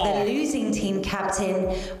 whereas the losing team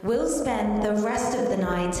captain will spend the rest of the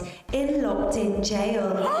night in locked-in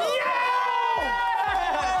jail.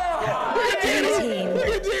 Blue team,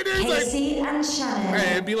 Casey and Shannon.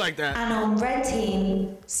 Hey, it'd be like that. And on red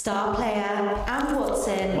team, star player and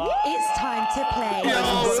Watson, it's time to play.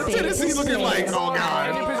 Yo, Tennessee looking like, oh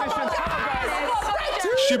God.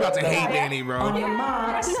 She about to hate Danny, bro. On your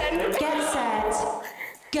marks, get set,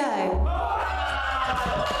 go.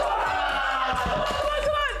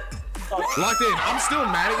 Locked in. I'm still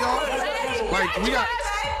mad at y'all. Like, we got...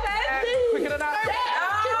 Quicker than that.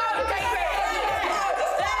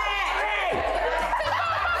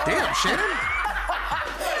 Damn, Shannon.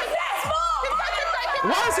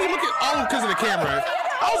 Why is he looking... Oh, because of the camera.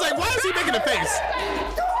 I was like, why is he making a face?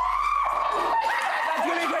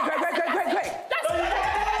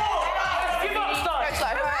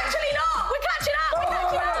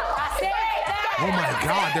 Oh my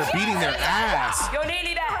God, they're beating their ass. You're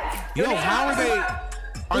nearly there. Yo, how are they?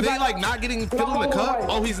 Are they like not getting filling the cup?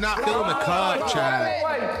 Oh, he's not filling the cup, Chad.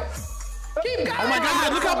 Oh my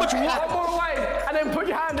God, look how much water. One more away, and then put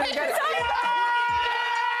your hand in again.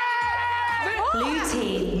 Blue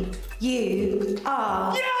team, you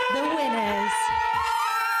are the winners.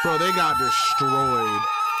 Bro, they got destroyed.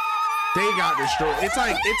 They got destroyed. It's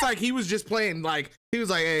like he was just playing, like, he was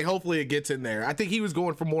like, hey, hopefully it gets in there. I think he was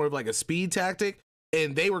going for more of like a speed tactic,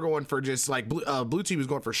 and they were going for just like blue team was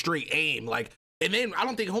going for straight aim. Like, and then I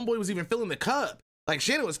don't think Homeboy was even filling the cup. Like,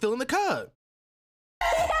 Shannon was filling the cup.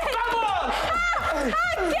 Come on!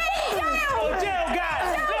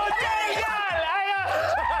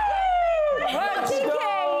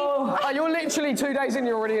 You're literally 2 days in,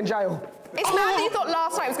 you're already in jail. It's mad that you thought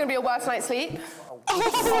last night was going to be a worse night's sleep. Oh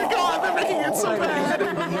my God, they're making it so bad.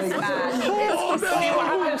 See what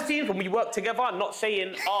happens, teams, when we work together, not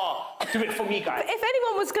saying, do it for me, guys. If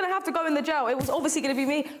anyone was going to have to go in the jail, it was obviously going to be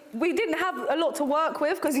me. We didn't have a lot to work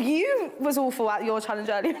with because you was awful at your challenge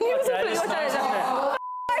earlier. You was awful at your challenge earlier.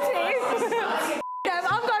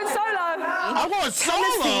 I'm going solo. I'm going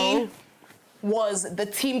solo. Was the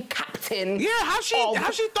team captain. Yeah, how's she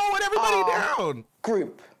throwing everybody down?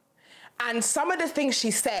 Group. And some of the things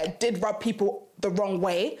she said did rub people the wrong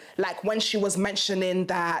way. Like when she was mentioning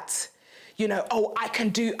that, you know, oh,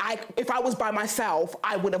 if I was by myself,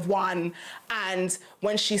 I would have won. And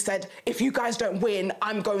when she said, if you guys don't win,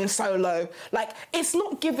 I'm going solo. Like, it's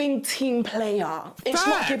not giving team player. It's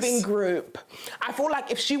not giving group. I feel like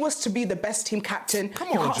if she was to be the best team captain,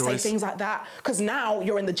 you can't say things like that. Because now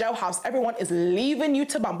you're in the jailhouse. Everyone is leaving you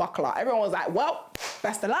to Bambuckler. Everyone was like, well,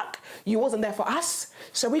 best of luck. You wasn't there for us,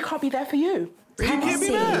 so we can't be there for you.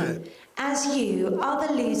 Tennessee, as you are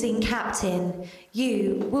the losing captain,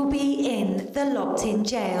 you will be in the locked-in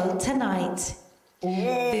jail tonight.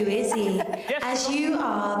 Buizzy, as you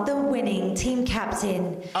are the winning team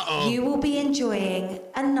captain, you will be enjoying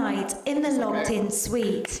a night in the locked-in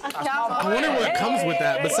suite. I wonder what comes with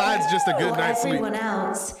that, besides just a good night's sleep. Everyone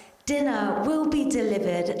else, dinner will be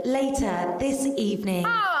delivered later this evening.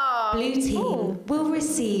 Blue team will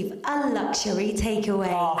receive a luxury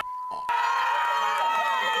takeaway.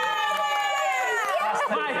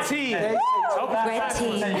 Red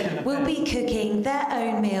team will be cooking their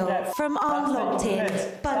own meal from our locked-in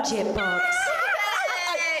budget box.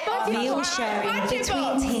 Meal sharing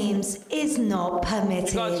between teams is not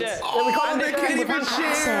permitted.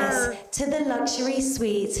 Access to the luxury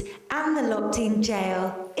suite and the locked-in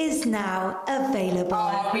jail is now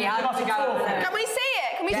available. Can we see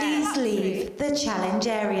it? Can we Please leave the challenge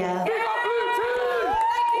area.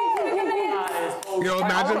 Yo,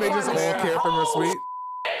 imagine they just all care from the suite.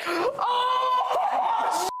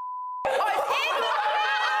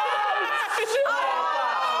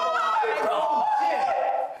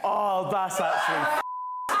 Oh, that's actually.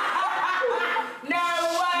 No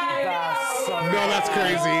way! No, that's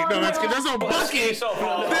crazy. No, that's good. There's a bucket. There's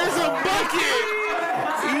a bucket.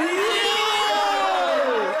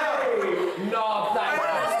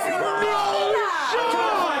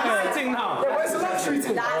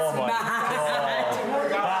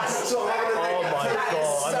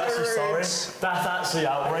 That's actually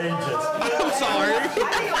outrageous. I'm sorry.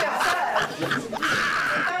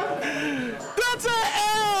 That's an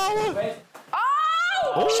L.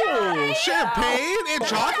 Oh, champagne and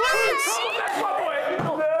chocolates?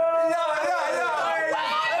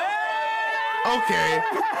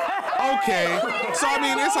 Okay. So, I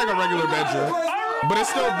mean, it's like a regular bedroom, but it's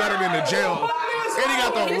still better than the jail. And he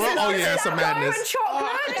got the oh yeah, it's a madness. I'm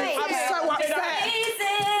so upset.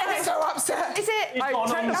 I'm so upset. Is it? You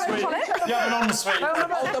have an ensuite.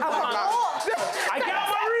 I got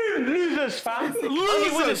my room. Losers, fam. Only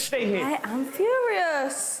winners stay here. I am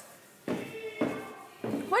furious.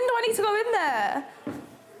 When do I need to go in there?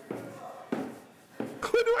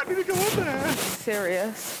 When do I need to go in there?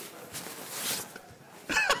 Serious.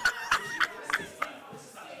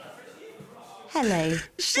 Hello,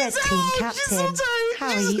 Red Team Captain. How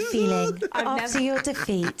are you feeling after your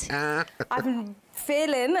defeat? I've been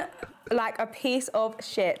feeling like a piece of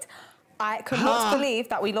shit. I could not believe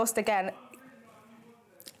that we lost again.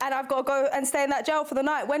 And I've got to go and stay in that jail for the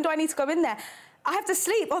night. When do I need to go in there? I have to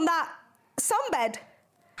sleep on that sunbed.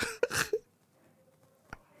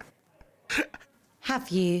 Have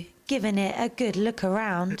you given it a good look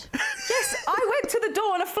around? Yes, I went to the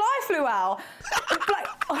door and a fly flew out. Like,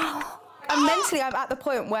 and mentally, I'm at the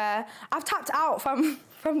point where I've tapped out from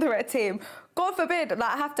the red team. God forbid that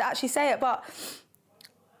I have to actually say it, but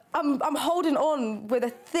I'm holding on with a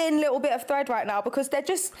thin little bit of thread right now because they're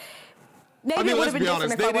just. Maybe it would have been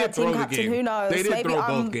different if I weren't team captain. Who knows? Maybe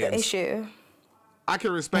I'm the issue. I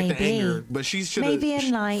can respect the anger, but she should have. Maybe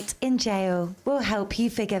a night in jail will help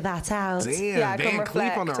you figure that out. Damn, Van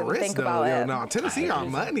Cleef on the wrist though. Yo, no, Tennessee got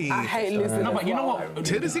money. I hate losing. No, but you know what?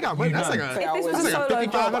 Tennessee got money. That's like a If this was a solo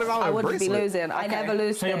job, I wouldn't be bracelet. losing. I never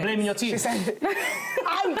lose. So you're blaming your team?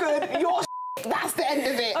 I'm good. You're That's the end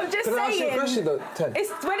of it. I'm just Can I ask you a saying. question though, Ted?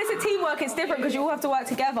 When it's a teamwork, it's different because you all have to work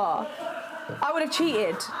together. I would have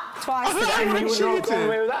cheated twice today. You would not go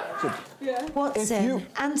away with that? Yeah. Watson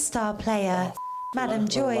and star player Madam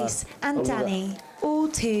Joyce and Danny, all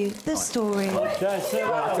to the story.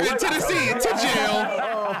 Tennessee to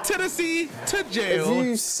jail. Tennessee to jail. If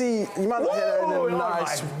you see, you might not hear any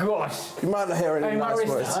nice. Oh my gosh. You might not hear any nice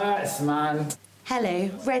words. Hurts, man. Hello,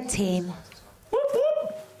 red team.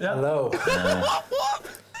 Hello.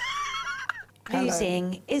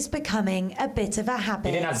 Losing is becoming a bit of a habit.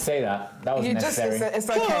 You didn't have to say that. That was necessary. It's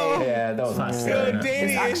okay. Yeah, that was necessary.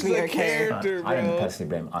 It's actually okay. I don't personally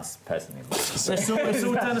blame us personally. It's all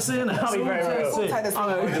Tennessee, isn't it? I'll be very real. Tennessee.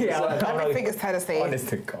 Everything is Tennessee. Honest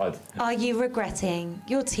to God. Are you regretting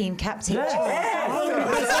your team captain choice?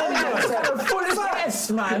 Yes,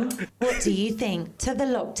 man. What do you think to the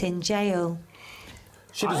locked-in jail?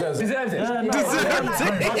 She deserves it. Deserves it.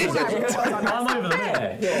 I'm over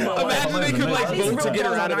there. Imagine they could like vote to get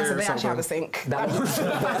her out of there or They actually have a something. sink.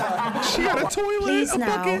 She got a toilet, Please a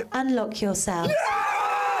now bucket. unlock yourself.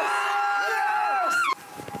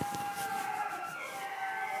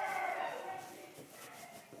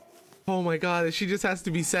 Oh my God, she just has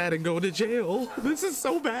to be sad and go to jail. This is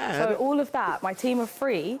so bad. So all of that, my team are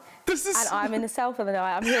free, This is and I'm in the cell for the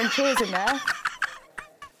night. I'm hearing cheers in there.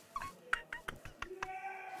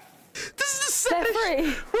 This is the saddest. They're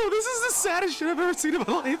free. Bro, this is the saddest shit I've ever seen in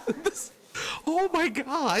my life. This, oh my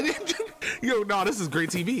God. Yo, no, this is great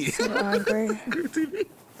TV. I agree. Great TV.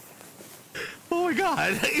 Oh my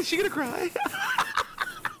God. Is she gonna cry?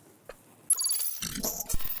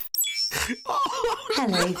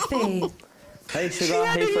 Hello, Fu. Hey, Sugar.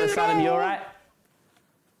 Hey, First Adam, you alright?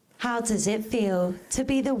 How does it feel to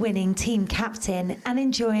be the winning team captain and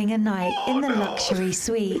enjoying a night in the luxury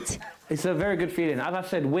suite? It's a very good feeling. As I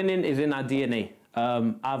said, winning is in our DNA.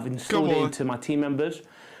 I've instilled it into my team members.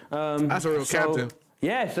 That's a real captain.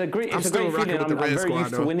 Yeah, it's a great I'm still feeling. rocking with the I'm Red very Squad, used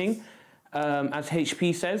to though. winning. As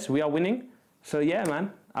HP says, we are winning. So yeah,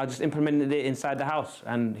 man, I just implemented it inside the house,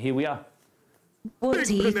 and here we are. What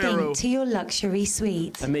do you think to your luxury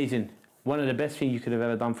suite? Amazing. One of the best things you could have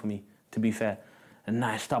ever done for me, to be fair. A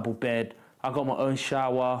nice double bed. I got my own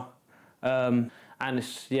shower. And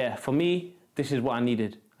it's, yeah, for me, this is what I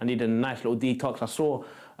needed. I needed a nice little detox. I saw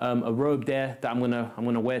a robe there that I'm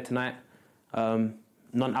gonna wear tonight.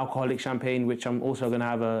 Non-alcoholic champagne, which I'm also gonna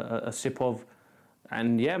have a sip of.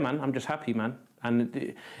 And yeah, man, I'm just happy, man.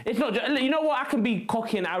 And it's not just, you know what, I can be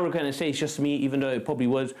cocky and arrogant and say it's just me, even though it probably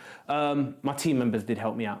was. My team members did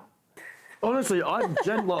help me out. Honestly,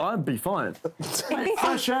 I'd be fine.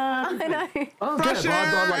 Fresh air. I know. Fresh air,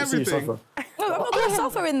 I'd like to see you everything. suffer. Look, I'm not going to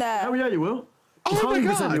suffer in there. Oh yeah, you will. Oh my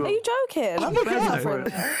 100% God. you will. Are you joking? Oh I'm my not going to God. suffer in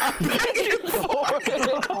there.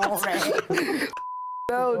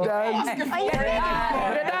 Well done. You're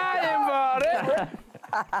dying for it.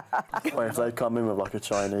 Wait, if they come in with like a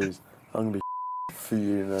Chinese, I'm gonna be for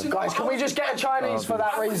you, man. Guys, can we just get a Chinese for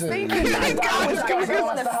that reason? I don't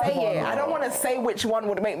want to say it. I don't want to say which one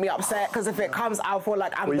would make me upset, because if it comes, I'll feel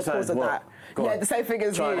like I'm What the you said, cause of what? that. Go Yeah, on. the same thing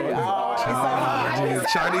as you. Chinese.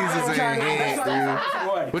 Chinese is in here.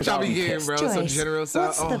 What y'all be getting, bro? Some Joyce, general what's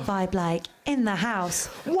stuff. the vibe like in the house?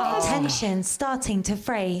 Are tensions starting to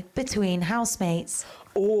fray between housemates?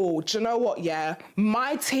 Oh, do you know what? Yeah,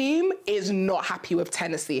 my team is not happy with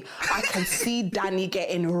Tennessee. I can see Danny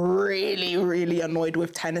getting really, really annoyed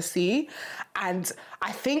with Tennessee. And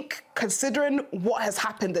I think, considering what has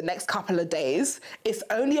happened the next couple of days, it's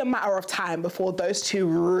only a matter of time before those two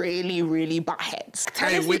really, really butt heads.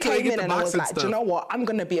 Tennessee wait till they came get in the and I was boxing like, do stuff. you know what? I'm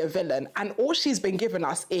going to be a villain. And all she's been giving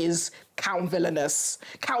us is Count Villainous.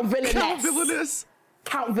 Count Villainess. Count Villainous.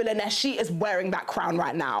 Count Villainess. She is wearing that crown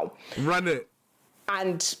right now. Run it.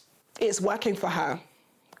 And it's working for her.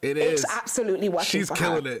 It is. It's absolutely working She's for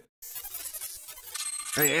killing her. it.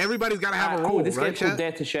 Hey, everybody's got to have a Cool, role, this right, game's called chat?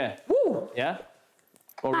 Dare to Share. Woo! Yeah?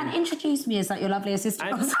 Or Man, introduce me as like your lovely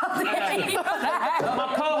assistant or something.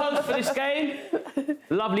 my co-host for this game,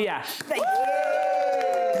 lovely Ash.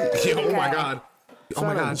 Yo, oh my God. Oh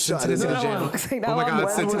my God, send Tennessee to jail. Oh my God,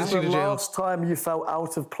 send When was Tennessee the to jail. last time you felt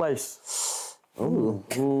out of place? Ooh.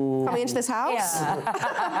 Coming into this house?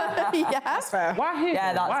 Yeah. Yeah. That's fair. Why here?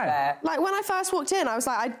 Yeah, that's Why? fair. Like when I first walked in, I was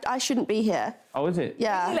like, I shouldn't be here. Oh, is it?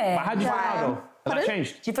 Yeah. Really? But how do you find out though? Has that Pardon?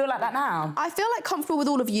 changed? Do you feel like that now? I feel like comfortable with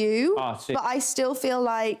all of you, Ah, sick. but I still feel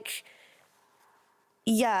like,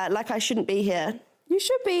 yeah, like I shouldn't be here. You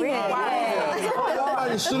should be here.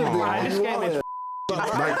 You shouldn't be. Right, this game is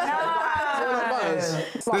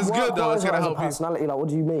It's good though. It's gonna help you. Personality, like, what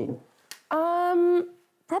do you mean?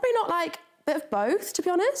 Probably not like a bit of both, to be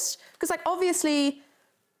honest. Because like obviously,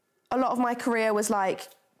 a lot of my career was like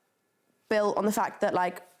built on the fact that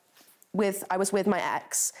like I was with my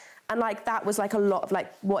ex, and like that was like a lot of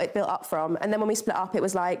like what it built up from. And then when we split up, it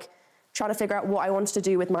was like trying to figure out what I wanted to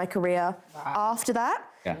do with my career after that.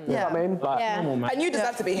 Yeah. You know what I mean? Like, Normal, man. And you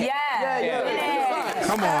deserve to be here. Yeah.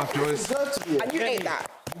 Come on, Joyce. And you ate that.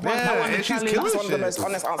 Yeah, and she's killing That's one of the shit. most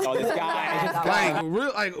honest answers. Oh, this guy.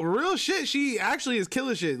 like real shit. She actually is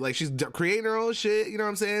killing shit. Like she's creating her own shit. You know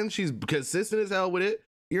what I'm saying? She's consistent as hell with it.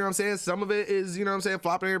 You know what I'm saying? Some of it is, you know what I'm saying,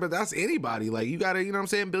 flopping here, but that's anybody. Like you gotta, you know what I'm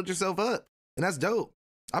saying, build yourself up, and that's dope.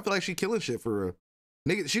 I feel like she killing shit for real.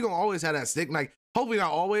 Nigga, she gonna always have that stick. Like hopefully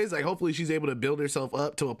not always. Like hopefully she's able to build herself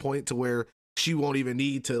up to a point to where she won't even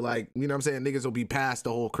need to, like, you know what I'm saying, niggas will be past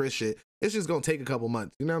the whole Chris shit. It's just gonna take a couple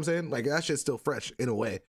months. You know what I'm saying? Like that shit's still fresh in a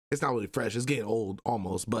way. It's not really fresh. It's getting old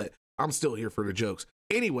almost, but I'm still here for the jokes.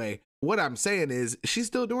 Anyway, what I'm saying is she's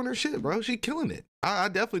still doing her shit, bro. She killing it. I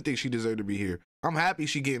definitely think she deserved to be here. I'm happy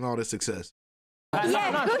she getting all this success.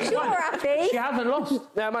 Yeah, good, you're happy. She hasn't lost.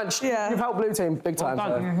 Yeah, man. You've helped Blue Team big time.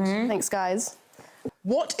 Thanks, guys.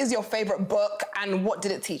 What is your favourite book and what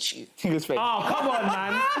did it teach you? Oh, come on,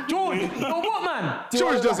 man. George, what, man?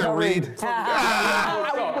 George doesn't read.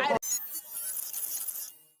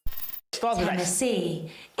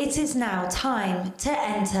 Tennessee, it is now time to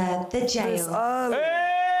enter the jail.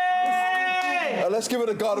 Let's give it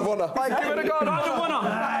a guard of honor. Give it a guard of honor.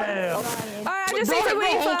 Alright, I just need to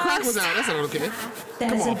read first. That's not okay.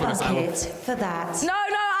 There's a bucket for that. No,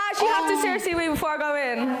 I actually have to seriously wee before I go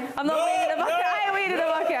in. I'm not weeing in the bucket. I ain't weeing in the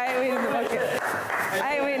bucket. I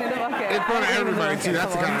ain't weeing in the bucket. In front of everybody, too.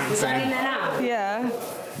 That's kind of insane. Yeah.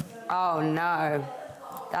 Oh no,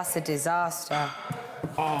 that's a disaster.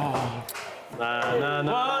 Oh. Nah.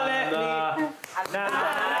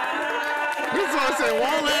 This is what I said,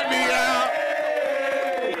 won't let me out.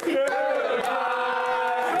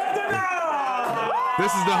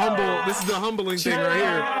 This is the humbling thing right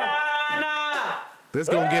here. This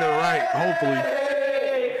gonna get it right, hopefully.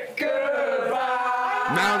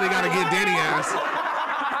 Now they gotta get Danny ass.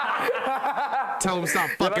 Tell him stop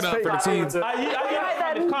fucking up for the team.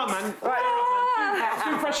 Come man.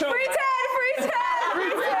 Free 10.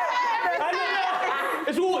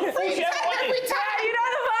 It's all shit. You know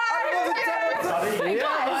the vibe. Enjoy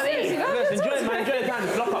it, man. Enjoy the time.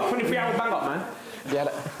 Lock up. 23-hour bang up, man. Yeah,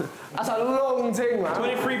 that's a long thing, man.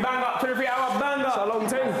 23-hour bang up. That's a long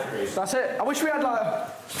thing. That's it. I wish we had like.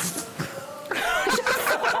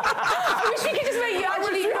 I wish we could just make you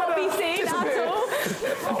actually not be seen at all.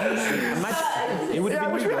 It would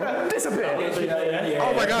have been disappear.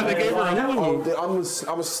 Oh my god, they gave her a hula.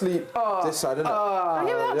 I'm asleep this side, isn't it? I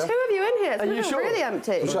knew there were two of you in here. It's Are you sure? really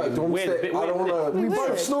empty. I don't want to. We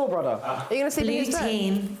both snore, brother. Are you gonna sleep in Blue his bed?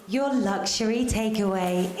 Team, your luxury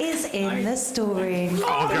takeaway is in the storeroom.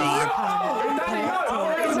 Oh god.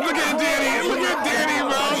 Look at Danny, bro.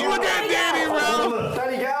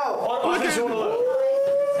 Danny, get out.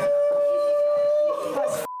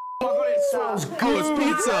 Oh, it's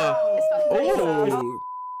pizza. Oh.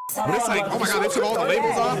 But it's like, oh my god, they took all the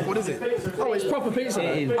labels off? What is it? Oh, it's proper pizza.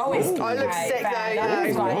 Oh, it's Oh, it looks sick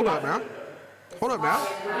though. Hold up now.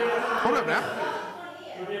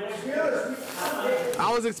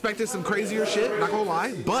 I was expecting some crazier shit, not gonna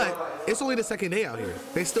lie, but it's only the second day out here.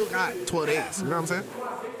 They still got 12 days, you know what I'm saying?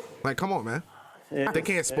 Like, come on, man. They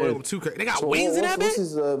can't spoil them too crazy. They got wings in that bitch?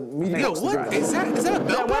 Yo, what? Is that a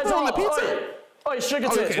bell pepper on the pizza? Oh, it's sugar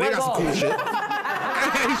Oh, tits. okay, they got some cool shit.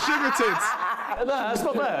 Hey, sugar tits. No, that's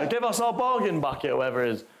not there. Give us our bargain bucket or whatever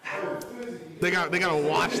it is. They gotta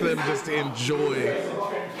watch them just enjoy.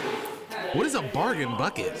 What is a bargain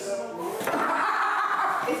bucket?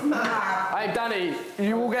 Hey, Danny,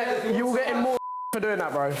 you will get in more for doing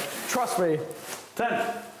that, bro. Trust me. 10.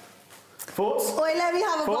 Thoughts? Wait, let me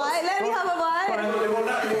have a bite.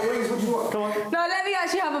 Come on. No, let me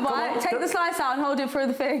actually have a bite. Take the slice out and hold it through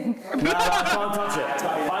the thing. No, I can't touch it.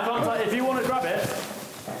 I can't touch it. If you want to grab it,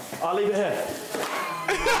 I'll leave it here.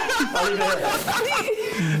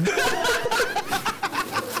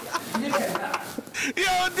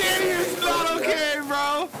 Yo, Danny is not okay,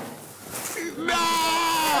 bro. No.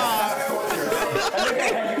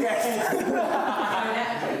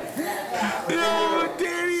 Yo,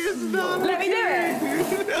 Danny is not okay. Let me do it.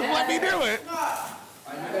 Let me do it.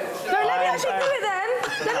 No, let me actually do it then.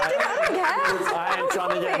 Let me do it. I don't care. I ain't trying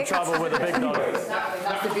to get in trouble with a big dog.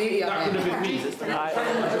 That's the beauty of it. I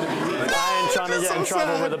ain't trying to get in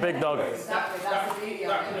trouble with a big dog.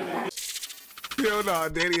 Yo, no,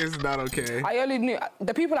 Danny is not okay. I only knew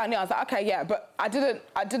the people I knew. I was like, okay, yeah, but I didn't.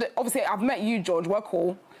 Obviously, I've met you, George. We're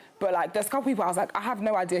cool, But like, there's a couple people I was like, I have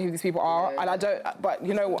no idea who these people are, and I don't. But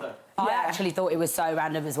you know what? I actually thought it was so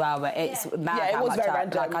random as well, but it's mad. Yeah, it was very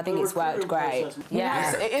random. Like, I think it's worked great.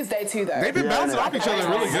 Yeah, it is day 2 though. They've been bouncing off each other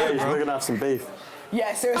really good, bro. We're gonna have some beef.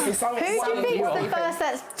 Yeah, seriously. Who do you think is the first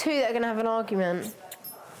that's 2 that are going to have an argument?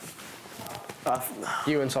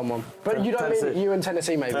 You and someone. But you don't mean you and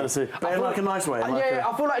Tennessee, maybe? Tennessee. But in like a nice way. Yeah,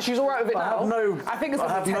 I feel like she's all right with it now. I think it's I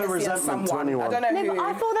have no resentment to anyone. I don't know No, but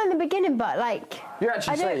I thought that in the beginning, but like... You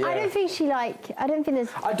actually say, yeah. I don't think she like... I don't think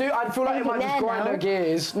there's... I feel like it might just grind her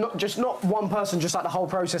gears. Not one person, just like the whole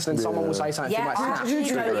process, and then someone will say something. Yeah, I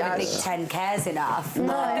don't think 10 cares enough.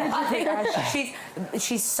 No. I think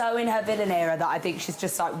she's so in her villain era that I think she's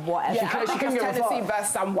just like, whatever. Yeah, I think if Tennessee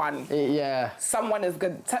versus someone. Yeah. Someone's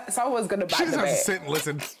gonna back She the just has to bit. sit and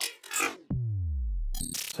listen.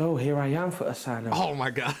 So here I am for asylum. Oh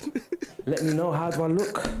my God. Let me know, how do I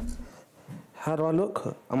look? How do I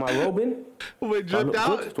look? Am I robing? Wait, dripped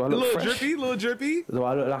out? Do I A look little fresh? drippy, little drippy? Do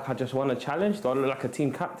I look like I just won a challenge? Do I look like a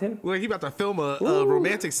team captain? Well, he about to film a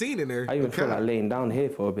romantic scene in there. I even feel like laying down here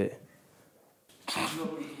for a bit.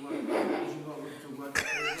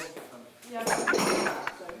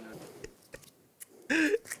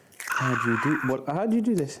 How do you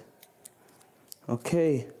do this?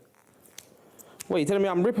 Okay. Wait, you telling me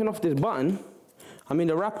I'm ripping off this button? I'm in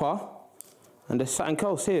the wrapper, and there's something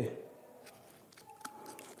else here.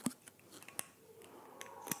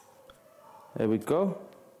 There we go.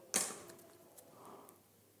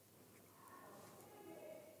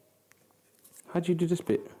 How'd you do this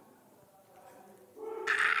bit?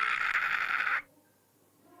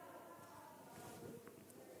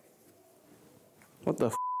 What the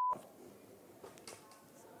f?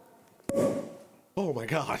 Oh my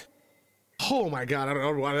God. Oh my God, I don't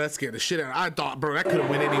know why that scared the shit out of me. I thought, bro, that could have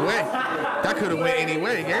went any way. That could have went any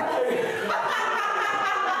way, gang.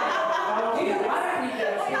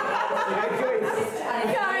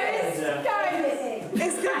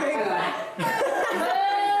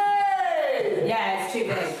 Yeah, it's too big.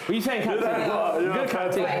 What are you saying, Captain? Good,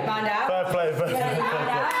 Captain. Wait, find out. Fair play, fair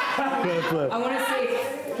play. I want to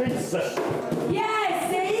see. Yeah,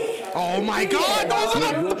 see? Oh my God, those are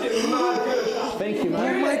the... Thank you,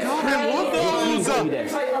 man. Oh my God, I love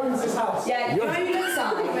those. Yeah, you only look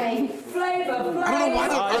something. Flavor. I don't know why.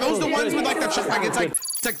 Are those the ones with like the chocolate? Like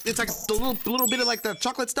it's like the little bit of like the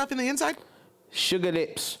chocolate stuff in the inside. Sugar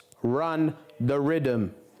lips run the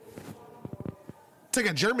rhythm. It's like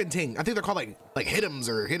a German thing. I think they're called like hit'ems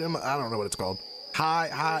or hit'em. I don't know what it's called. Hi.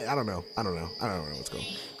 I don't know. I don't know what it's called.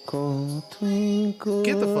 Go twinkle,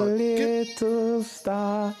 Get the fuck. little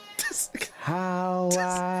star. How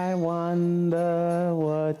I wonder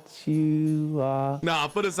what you are. Nah,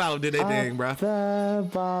 put us out, did they thing, bro.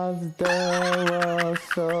 Above the world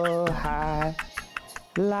so high,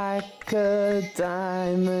 like a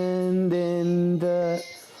diamond in the.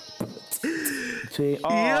 And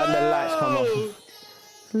the lights come off.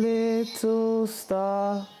 Little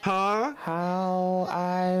star, how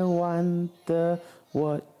I wonder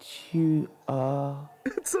what you are.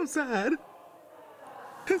 It's so sad.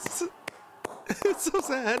 It's so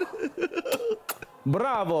sad.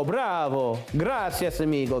 Bravo, bravo. Gracias,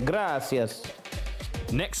 amigo. Gracias.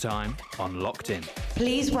 Next time on Locked In.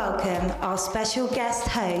 Please welcome our special guest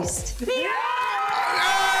host. Yeah,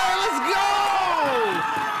 let's go!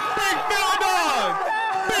 Big Phil Dog!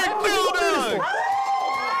 Big Phil Dog!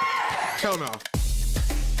 Hell no.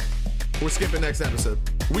 We're skipping next episode.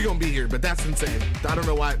 We gonna be here, but that's insane. I don't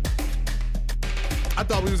know why. I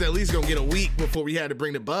thought we was at least gonna get a week before we had to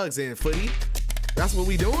bring the bugs in, footy. That's what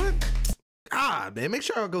we doing? Ah, man, make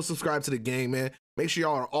sure y'all go subscribe to the game, man. Make sure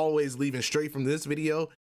y'all are always leaving straight from this video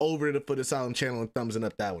over to the Foot Asylum channel and thumbsing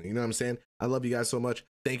up that one. You know what I'm saying? I love you guys so much.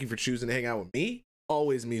 Thank you for choosing to hang out with me.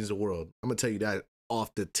 Always means the world. I'm gonna tell you that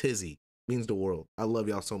off the tizzy. Means the world. I love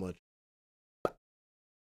y'all so much.